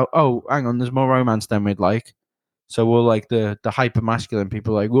comes out, oh, hang on, there's more romance than we'd like. So we're like the hyper masculine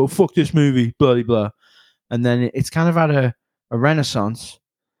people, like, well, fuck this movie, blah blah blah. And then it's kind of had a renaissance.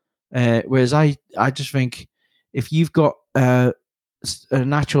 Whereas I just think if you've got a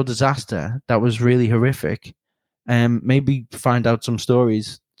natural disaster that was really horrific, maybe find out some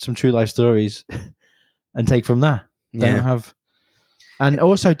stories, some true life stories, and take from that. Yeah. And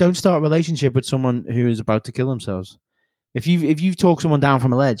also don't start a relationship with someone who is about to kill themselves. If you talk someone down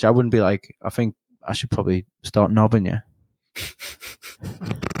from a ledge, I wouldn't be like, I think I should probably start knobbing you.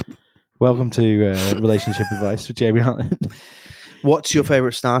 Welcome to relationship advice with Jamie Allen. What's your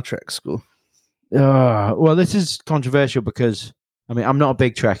favorite Star Trek school? Well, this is controversial because I'm not a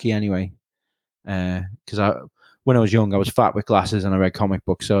big Trekkie anyway. Because when I was young, I was fat with glasses and I read comic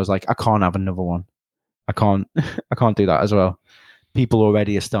books, so I was like, I can't have another one. I can't do that as well. People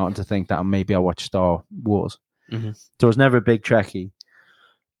already are starting to think that maybe I watch Star Wars. Mm-hmm. So I was never a big Trekkie.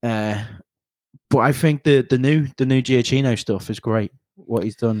 But I think the new Giacchino stuff is great. What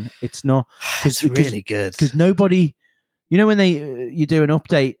he's done, it's not. It's really good. Because nobody, when you do an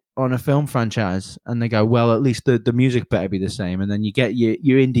update on a film franchise and they go, well, at least the music better be the same, and then you get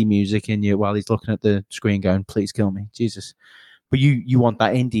your indie music in you while he's looking at the screen going, please kill me, Jesus. But you want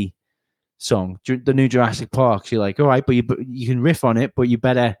that indie song, the new Jurassic Park. You're like, all right, but you can riff on it, but you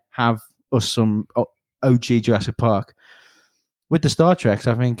better have us some OG Jurassic Park. With the Star Treks,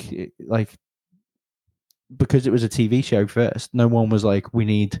 I think because it was a TV show first, no one was like, we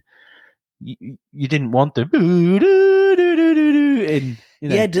need. You didn't want the.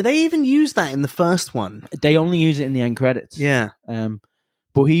 Yeah, do they even use that in the first one? They only use it in the end credits. Yeah.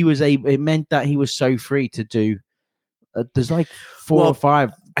 But it meant that he was so free to do There's like four or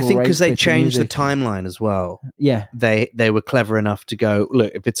five. I think because they changed the timeline as well. Yeah, they were clever enough to go,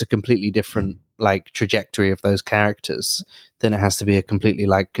 look, if it's a completely different like trajectory of those characters, then it has to be a completely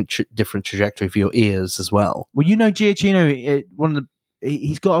like different trajectory for your ears as well. Well, you know, Giacchino,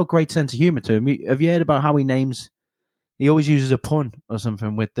 he's got a great sense of humor to him. Have you heard about how he names? He always uses a pun or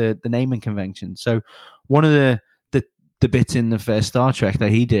something with the naming convention. So one of the bits in the first Star Trek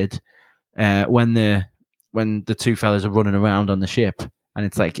that he did, when the two fellas are running around on the ship, and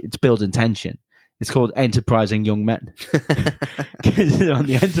it's building tension. It's called Enterprising Young Men because they're on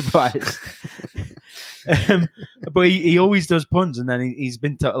the Enterprise. But he always does puns, and then he's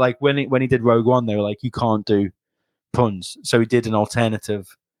been like when he did Rogue One, they were like, you can't do puns, so he did an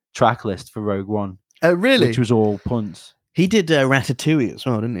alternative track list for Rogue One. Oh, really? Which was all puns. He did Ratatouille as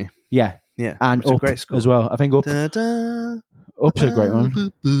well, didn't he? Yeah, and Up great as well. I think Up's a great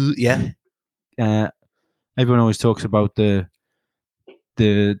one. Yeah. Everyone always talks about the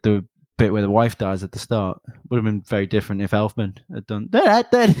bit where the wife dies at the start. Would have been very different if Elfman had done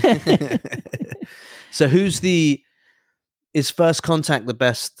that. So is First Contact the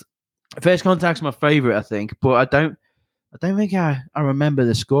best? First Contact's my favorite, I think, but I don't think I remember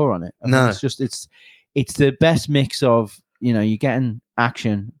the score on it. No, it's just it's the best mix of, you know, you're getting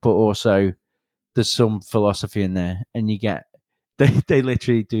action, but also there's some philosophy in there, and you get they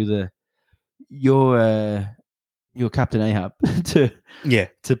literally do your Captain Ahab to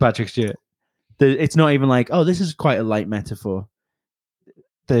Patrick Stewart. It's not even like, oh, this is quite a light metaphor.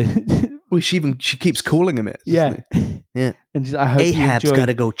 Well, she keeps calling him it. Yeah, yeah. And I hope Ahab's got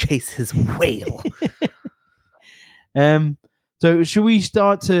to go chase his whale. So should we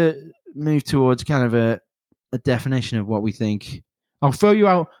start to move towards kind of a definition of what we think? I'll throw you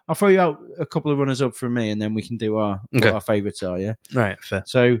out a couple of runners up from me, and then we can do what our favorites are. Yeah, right. Fair.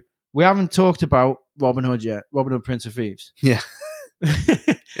 So we haven't talked about Robin Hood yet. Robin Hood, Prince of Thieves. Yeah.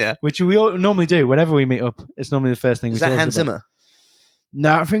 Yeah. Which we all normally do whenever we meet up. It's normally the first thing we talk about. Is that Hans Zimmer?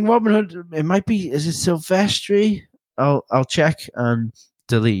 No, I think Robin Hood. It might be. Is it Silvestri? I'll check and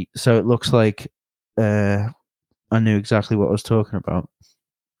delete. So it looks like I knew exactly what I was talking about.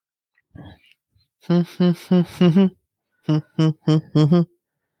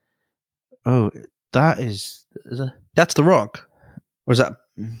 Oh, that's The Rock, or is that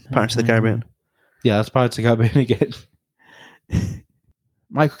Pirates of the Caribbean? Yeah, that's Pirates of the Caribbean again.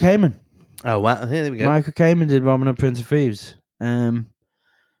 Michael Kamen. Oh wow! Here we go. Michael Kamen did Robin Hood, Prince of Thieves.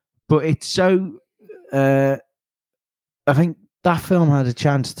 But it's so. I think that film had a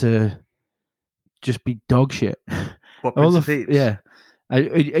chance to just be dog shit. What, Prince of Thieves? Yeah. Are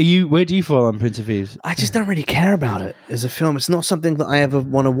you? Where do you fall on Prince of Thieves? I just don't really care about it as a film. It's not something that I ever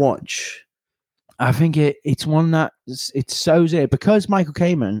want to watch. I think it's one that it sows it because Michael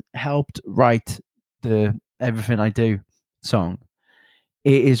Kamen helped write the Everything I Do song.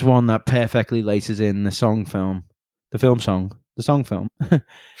 It is one that perfectly laces in the song film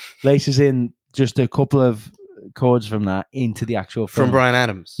laces in just a couple of chords from that into the actual film. From Bryan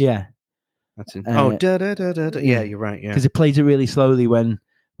Adams. Yeah. That's it. Yeah, you're right. Yeah. Because it plays it really slowly when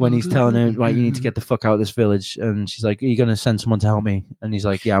he's telling her, right, you need to get the fuck out of this village. And she's like, are you going to send someone to help me? And he's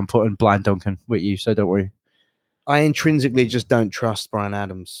like, yeah, I'm putting Blind Duncan with you, so don't worry. I intrinsically just don't trust Bryan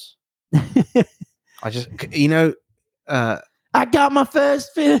Adams. I just, I got my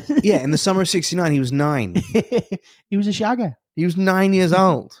first film. Yeah, in the summer of '69, he was 9. He was a shagger. He was 9 years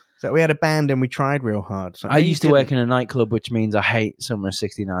old. So we had a band and we tried real hard. So I used to work in a nightclub, which means I hate summer of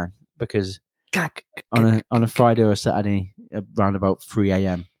 '69 because on a Friday or a Saturday around about 3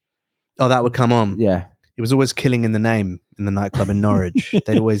 a.m. Oh, that would come on. Yeah. It was always Killing in the Name in the nightclub in Norwich.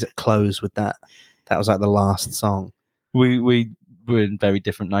 They'd always close with that. That was like the last song. We were in very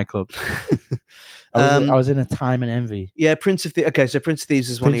different nightclubs. I was in a Time and Envy. Yeah, Prince of Thieves. Okay, so Prince of Thieves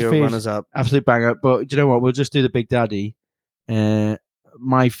is one of your runners-up. Absolute banger. But do you know what? We'll just do the Big Daddy.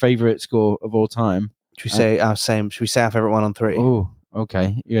 My favorite score of all time. Should we say our same? Should we say our favorite one on 3? Oh,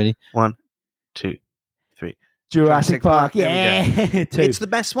 okay. You ready? 1, 2, 3. Jurassic Park. Yeah. 2. It's the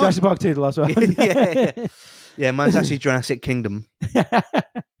best one. Jurassic Park 2, the last one. Yeah, mine's actually Jurassic Kingdom.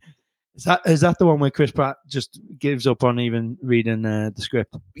 Is that the one where Chris Pratt just gives up on even reading the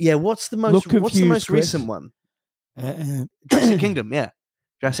script? Yeah, what's the most recent one? Jurassic Kingdom, yeah.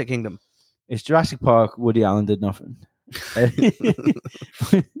 Jurassic Kingdom. It's Jurassic Park, Woody Allen did nothing.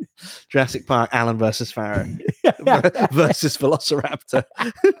 Jurassic Park, Allen versus Farrow versus Velociraptor.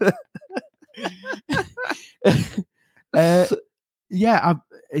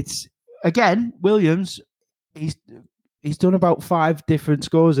 It's again Williams. He's done about 5 different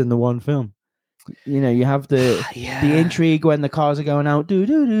scores in the one film. You know, you have the intrigue when the cars are going out,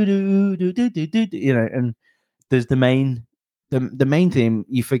 and there's the main theme.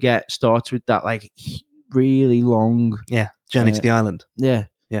 You forget starts with that like really long Journey to the Island. Yeah,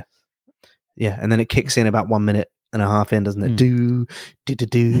 and then it kicks in about 1 minute and a half in, doesn't it? Do do do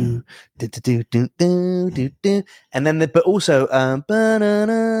do do do do do do, and then but also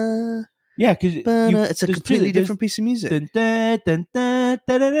ba-na-na, yeah, because it's a completely different piece of music. It's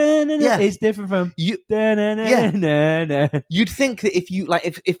different from you. Yeah, You'd think that if you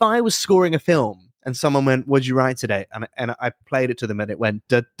like, if I was scoring a film and someone went, "What'd you write today?" and I played it to them and it went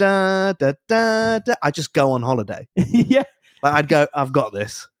da da da da da, I just go on holiday. Yeah, like I'd go, "I've got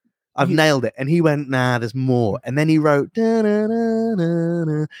this. I've nailed it." And he went, "Nah, there's more." And then he wrote, da, da, da, da,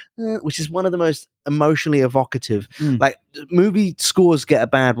 da, da, which is one of the most emotionally evocative. Like movie scores get a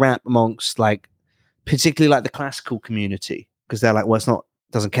bad rap amongst like, particularly like the classical community, because they're like, well,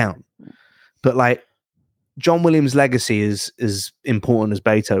 doesn't count. But like John Williams' legacy is as important as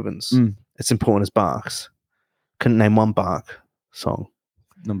Beethoven's. It's important as Bach's. Couldn't name one Bach song.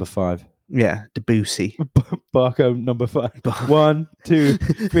 Number 5. Yeah, Debussy. Barco number 5. 1, 2,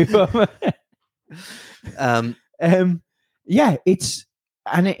 3, 4. Yeah, it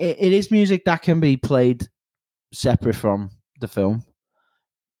is music that can be played separate from the film,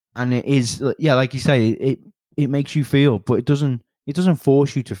 and it is like you say, it makes you feel, but it doesn't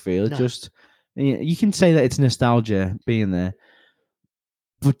force you to feel. It just, you can say that it's nostalgia being there,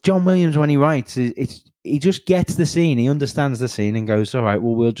 but John Williams, when he writes, he just gets the scene, he understands the scene, and goes, all right,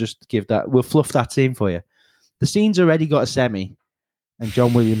 well, we'll fluff that scene for you. The scene's already got a semi, and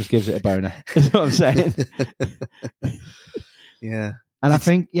John Williams gives it a boner. That's what I'm saying. Yeah. And I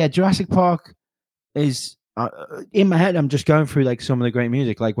think, Jurassic Park is, in my head, I'm just going through like some of the great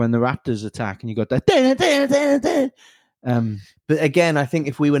music, like when the raptors attack and you got that. But again, I think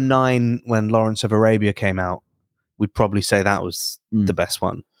if we were 9 when Lawrence of Arabia came out, we'd probably say that was the best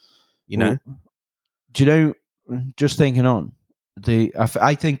one. You know? Do you know, just thinking on,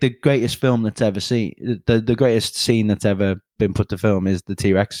 I think the greatest film that's ever seen, the greatest scene that's ever been put to film is the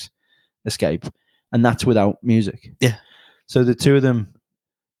T-Rex escape. And that's without music. Yeah. So the two of them,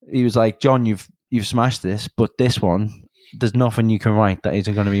 he was like, John, you've smashed this, but this one, there's nothing you can write that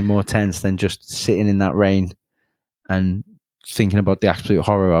isn't going to be more tense than just sitting in that rain and thinking about the absolute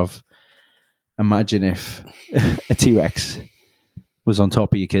horror of, imagine if a T-Rex was on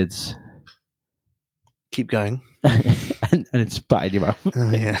top of your kids. Keep going. and it spat in your mouth.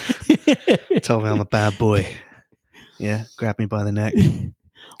 Oh, yeah. Told me I'm a bad boy. Yeah, grab me by the neck.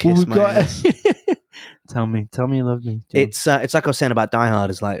 Kiss my ass. Tell me you love me. John. It's like I was saying about Die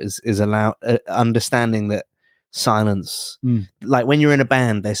Hard, is allow understanding that silence. Like when you're in a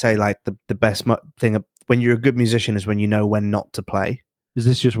band, they say like the best thing when you're a good musician is when you know when not to play. Is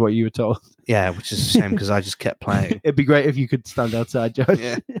this just what you were told? Yeah, which is a shame because I just kept playing. It'd be great if you could stand outside, Josh.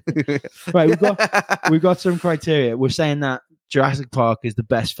 Yeah. Right, we've got some criteria. We're saying that Jurassic Park is the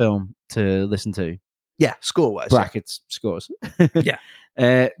best film to listen to. Yeah, score-wise. Brackets, scores. Yeah.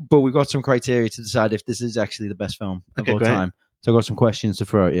 But we've got some criteria to decide if this is actually the best film of all time. So I've got some questions to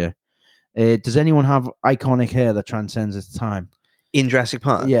throw at you. Does anyone have iconic hair that transcends its time? In Jurassic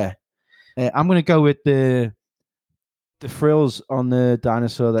Park? Yeah. I'm going to go with the frills on the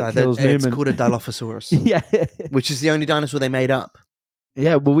dinosaur that kills Newman. It's called a Dilophosaurus. Yeah. Which is the only dinosaur they made up.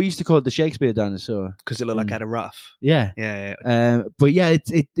 Yeah, well, we used to call it the Shakespeare dinosaur. Because it looked like it had a ruff. Yeah. Yeah. But yeah,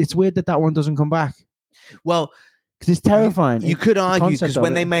 it's weird that one doesn't come back. Well, because it's terrifying. You could argue, because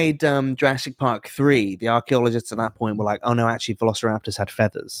when they made Jurassic Park 3, the archaeologists at that point were like, oh no, actually Velociraptors had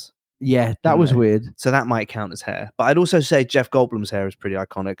feathers. Yeah, that was weird. So that might count as hair. But I'd also say Jeff Goldblum's hair is pretty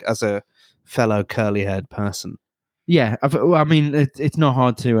iconic as a fellow curly-haired person. Yeah, I mean, it's not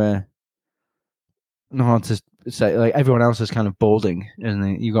hard to say. Like everyone else is kind of balding,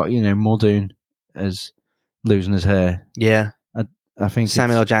 and you got Muldoon as losing his hair. Yeah, I think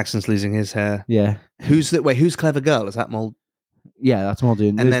Samuel L. Jackson's losing his hair. Yeah, who's Clever Girl? Is that Muldoon? Yeah, that's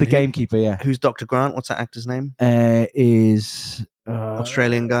Muldoon. And then the gamekeeper. Yeah, who's Dr. Grant? What's that actor's name? Is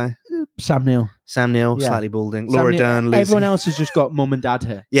Australian guy. Sam Neill. Yeah. Slightly balding. Laura Dern. Everyone else has just got mum and dad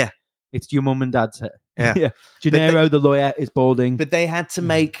hair. Yeah, it's your mum and dad's hair. Yeah. Gennaro, the lawyer, is balding. But they had to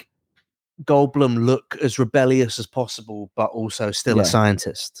make Goldblum look as rebellious as possible, but also still a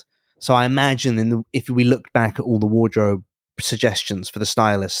scientist. So I imagine if we looked back at all the wardrobe suggestions for the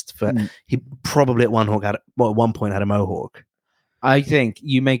stylist, he probably at one point had a mohawk. I think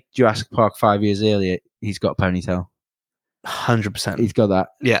you make Jurassic Park 5 years earlier, he's got a ponytail. 100%. He's got that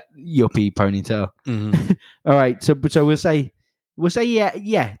yuppie ponytail. Mm-hmm. All right, so we'll say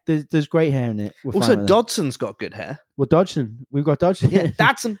yeah. There's great hair in it. Also, Dodson's got good hair. Well, Dodson, we've got Dodson. Yeah,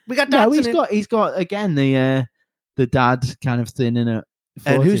 Dodson. We got Dodson. No, he's got again the dad kind of thing in it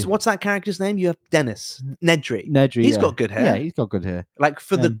And what's that character's name? You have Dennis Nedry. Nedry. He's got good hair. Yeah, he's got good hair. Like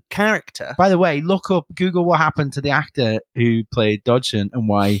for the character. By the way, Google what happened to the actor who played Dodgson and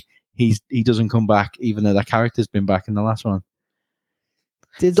why he doesn't come back, even though that character's been back in the last one.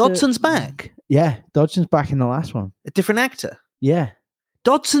 Dodson's back. Yeah, Dodgson's back in the last one. A different actor. Yeah,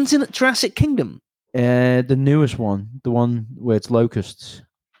 Dodson's in Jurassic Kingdom. The newest one, the one where it's locusts.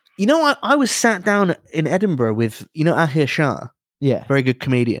 You know, I was sat down in Edinburgh with Ahir Shah. Yeah, very good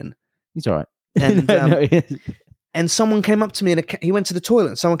comedian. He's all right. And and someone came up to me and he went to the toilet.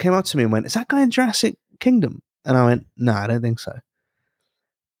 And someone came up to me and went, "Is that guy in Jurassic Kingdom?" And I went, "No, I don't think so."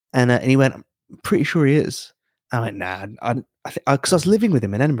 And he went, "I'm pretty sure he is." I went, "Nah," because I was living with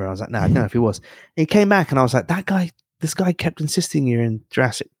him in Edinburgh. I was like, "Nah, I don't know if he was." And he came back and I was like, "This guy kept insisting you're in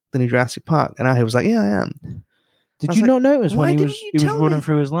the new Jurassic Park." And I was like, "Yeah, I am." Did you not notice when he was running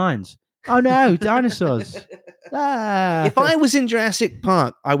through his lines? Oh no, dinosaurs! If I was in Jurassic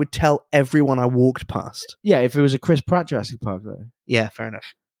Park, I would tell everyone I walked past. Yeah, if it was a Chris Pratt Jurassic Park, though. Yeah, fair enough.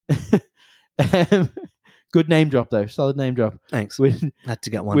 Good name drop, though. Solid name drop. Thanks. Had to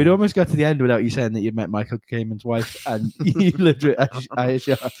get one. We'd almost got to the end without you saying that you met Michael Kamen's wife and you lived with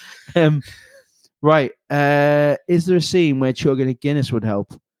Aisha. Right. Is there a scene where chugging a Guinness would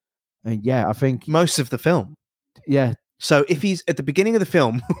help? Yeah, I think most of the film. Yeah. So if he's at the beginning of the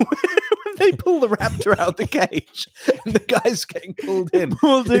film, when they pull the raptor out of the cage and the guy's getting pulled in,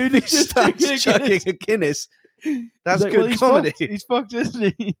 poor dude, he starts chugging a Guinness. That's good comedy. He's fucked,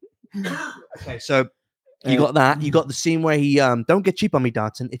 isn't he? Okay, so you got that. You got the scene where he don't get cheap on me,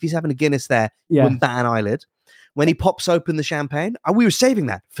 Dodson. If he's having a Guinness there, wouldn't bat an eyelid. When he pops open the champagne, we were saving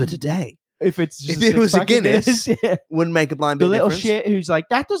that for today. If it was a Guinness, wouldn't make a blind bit of difference. The little shit who's like,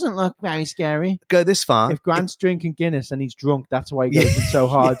 that doesn't look very scary. Go this far. If Grant's drinking Guinness and he's drunk, that's why he goes in so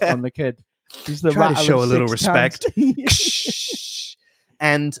hard on the kid. He's the try to show a little respect.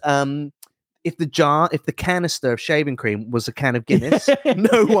 And if the canister of shaving cream was a can of Guinness,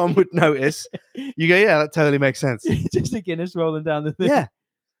 no one would notice. You go, yeah, that totally makes sense. Just a Guinness rolling down the thing. Yeah.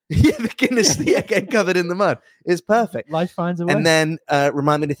 Yeah, the Guinness getting covered in the mud is perfect. Life finds a way. And then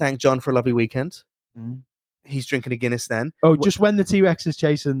remind me to thank John for a lovely weekend. He's drinking a Guinness then. Oh, just when the T-Rex is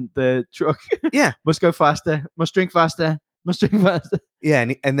chasing the truck. Yeah. Must go faster. Must drink faster. Must drink faster. Yeah,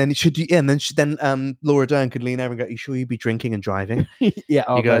 and then Laura Dern could lean over and go, "You sure you'd be drinking and driving?" Yeah.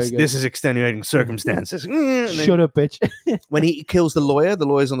 He goes, "This is extenuating circumstances." Shut up, bitch. When he kills the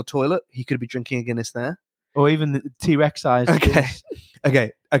lawyer's on the toilet. He could be drinking a Guinness there. Or even the T-Rex size. Okay.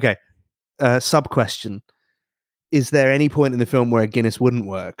 Sub question: is there any point in the film where a Guinness wouldn't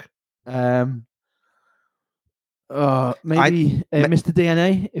work? Maybe Mr.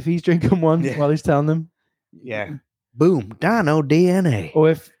 DNA if he's drinking one while he's telling them. Yeah. Boom. Dino DNA. Or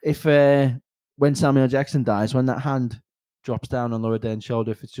if when Samuel Jackson dies, when that hand drops down on Laura Dern's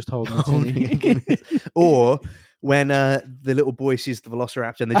shoulder, if it's just holding it. Or when the little boy sees the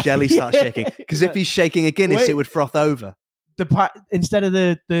Velociraptor and the jelly starts shaking. Because if he's shaking a Guinness, it would froth over. Instead of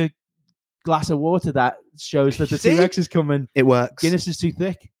the glass of water that shows that the T-Rex is coming, it works. Guinness is too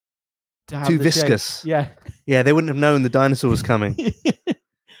thick. Too viscous. Shape. Yeah, they wouldn't have known the dinosaur was coming.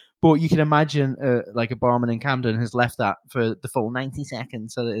 But you can imagine like a barman in Camden has left that for the full 90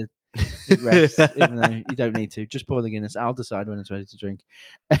 seconds so that it rests, even though you don't need to. Just pour the Guinness. I'll decide when it's ready to drink.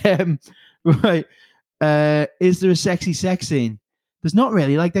 Right. Is there a sexy sex scene? There's not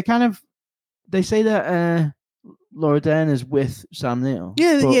really. Like they say that Laura Dern is with Sam Neill.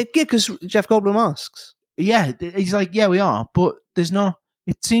 Yeah, because Jeff Goldblum asks. Yeah, he's like, yeah, we are, but there's no.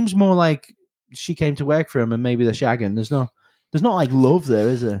 It seems more like she came to work for him, and maybe they're shagging. There's not like love there,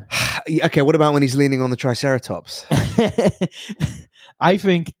 is there? Okay, what about when he's leaning on the Triceratops? I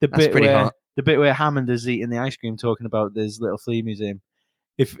think the bit where Hammond is eating the ice cream, talking about this little flea museum.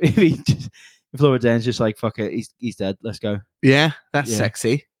 If Laura Dern's just like, fuck it, he's dead. Let's go. Yeah, that's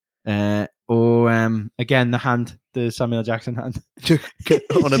sexy. Or again, the Samuel Jackson hand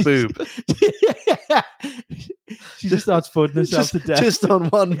on a boob. She just starts fudding herself to death. Just on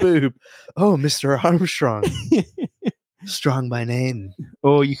one boob. Oh, Mr. Armstrong. Strong by name.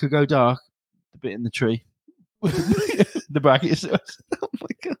 Or you could go dark, the bit in the tree. The Brachiosaurus. Oh my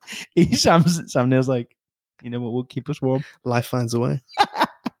God. Sam Neill's like, you know what will keep us warm? Life finds a way.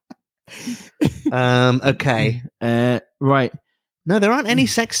 Okay. Right. No, there aren't any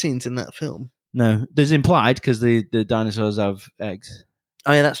sex scenes in that film. No, there's implied because the dinosaurs have eggs.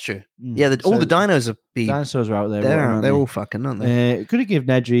 Oh yeah, that's true. Yeah, all the dinos are dinosaurs are out there. They're all fucking, aren't they? Could have given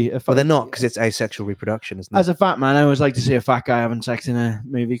Nedry a well, they're not, because it's asexual reproduction, isn't it? As a fat man, I always like to see a fat guy having sex in a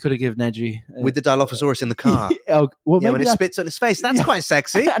movie. Could have given Nedry with the Dilophosaurus in the car. When it spits on his face, that's quite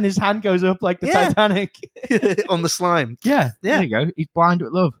sexy. And his hand goes up like the Titanic on the slime. Yeah, there you go. He's blind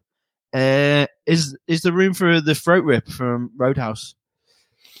with love. Is the room for the throat rip from Roadhouse?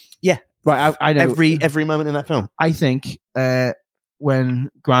 Yeah, right. I know every moment in that film. I think when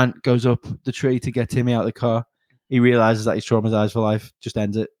Grant goes up the tree to get Timmy out of the car, he realizes that he's traumatized for life. Just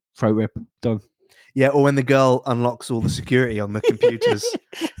ends it. Throat rip. Done. Yeah, or when the girl unlocks all the security on the computers.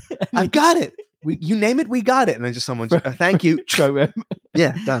 I've got it. You name it, we got it. And then just someone, thank you. Throat rip.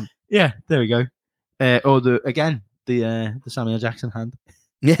 Yeah, done. Yeah, there we go. Or the Samuel Jackson hand.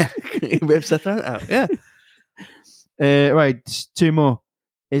 Yeah, he rips her throat out. Yeah. Right, 2 more.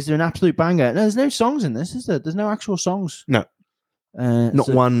 Is there an absolute banger? No, there's no songs in this, is there? There's no actual songs. No. Not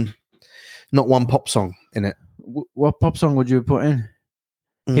one pop song in it. What pop song would you put in?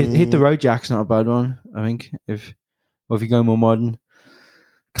 Hit the Road Jack's not a bad one, I think. If you go more modern.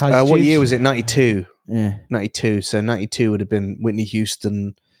 What year was it? 92. Yeah. 92. So 92 would have been Whitney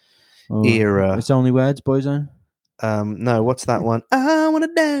Houston era. It's Only Words, Boyzone. No, what's that one? I want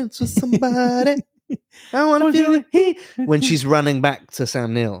to dance with somebody. I want to feel it. When she's running back to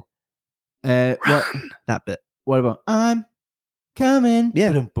Sam Neill. That bit. What about I'm coming?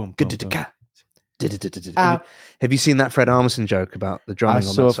 Yeah. Have you seen that Fred Armisen joke about the drumming?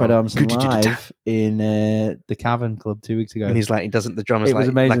 I saw Fred Armisen live in the Cavern Club 2 weeks ago, and he's like, the drummer's it was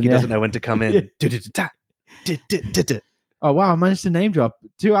amazing, like he doesn't know when to come in. Oh wow! I managed to name drop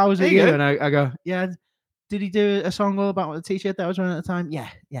 2 hours ago, and I go, yeah. Did he do a song all about the t-shirt that was running at the time? Yeah,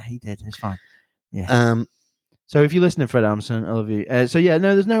 he did. It's fine. Yeah. So if you listen to Fred Armisen, I love you. So yeah,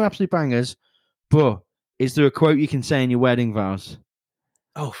 no, there's no absolute bangers, but is there a quote you can say in your wedding vows?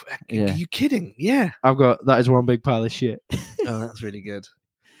 Oh, yeah. Are you kidding? Yeah. I've got, that is one big pile of shit. Oh, that's really good.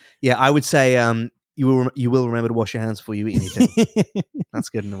 Yeah, I would say you will remember to wash your hands before you eat anything. That's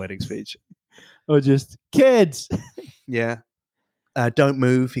good in the wedding speech. Or just, kids. Yeah. Don't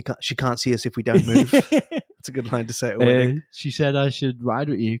move. She can't see us if we don't move. That's a good line to say at a wedding. She said I should ride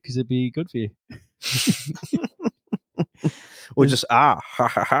with you because it'd be good for you. Or just ha ha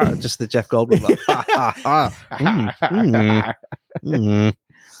ha, just the Jeff Goldblum like, ha ha ha.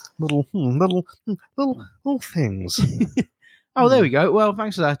 Little things. Oh, there we go. Well,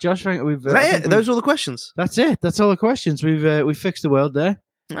 thanks for that, Josh. Those are all the questions. That's it. That's all the questions. We've fixed the world there.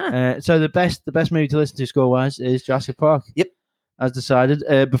 So the best movie to listen to score-wise is Jurassic Park. Yep. As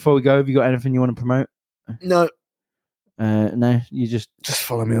decided. Before we go, have you got anything you want to promote? No. No, you just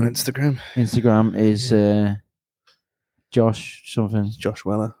follow me on Instagram. Instagram is Josh something. Josh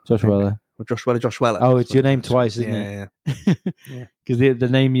Weller. Josh Weller. Or Josh Weller. Oh, it's your name twice, isn't it? Yeah. Because the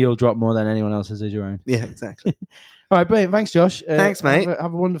name you'll drop more than anyone else's is your own. Yeah, exactly. All right, brilliant. Thanks, Josh. Thanks, mate.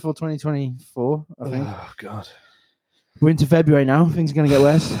 Have a wonderful 2024, I think. Oh, God. We're into February now. Things are going to get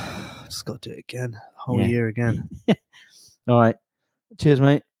worse. Just got to do it again. The whole year again. All right. Cheers,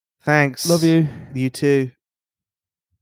 mate. Thanks. Love you. You too.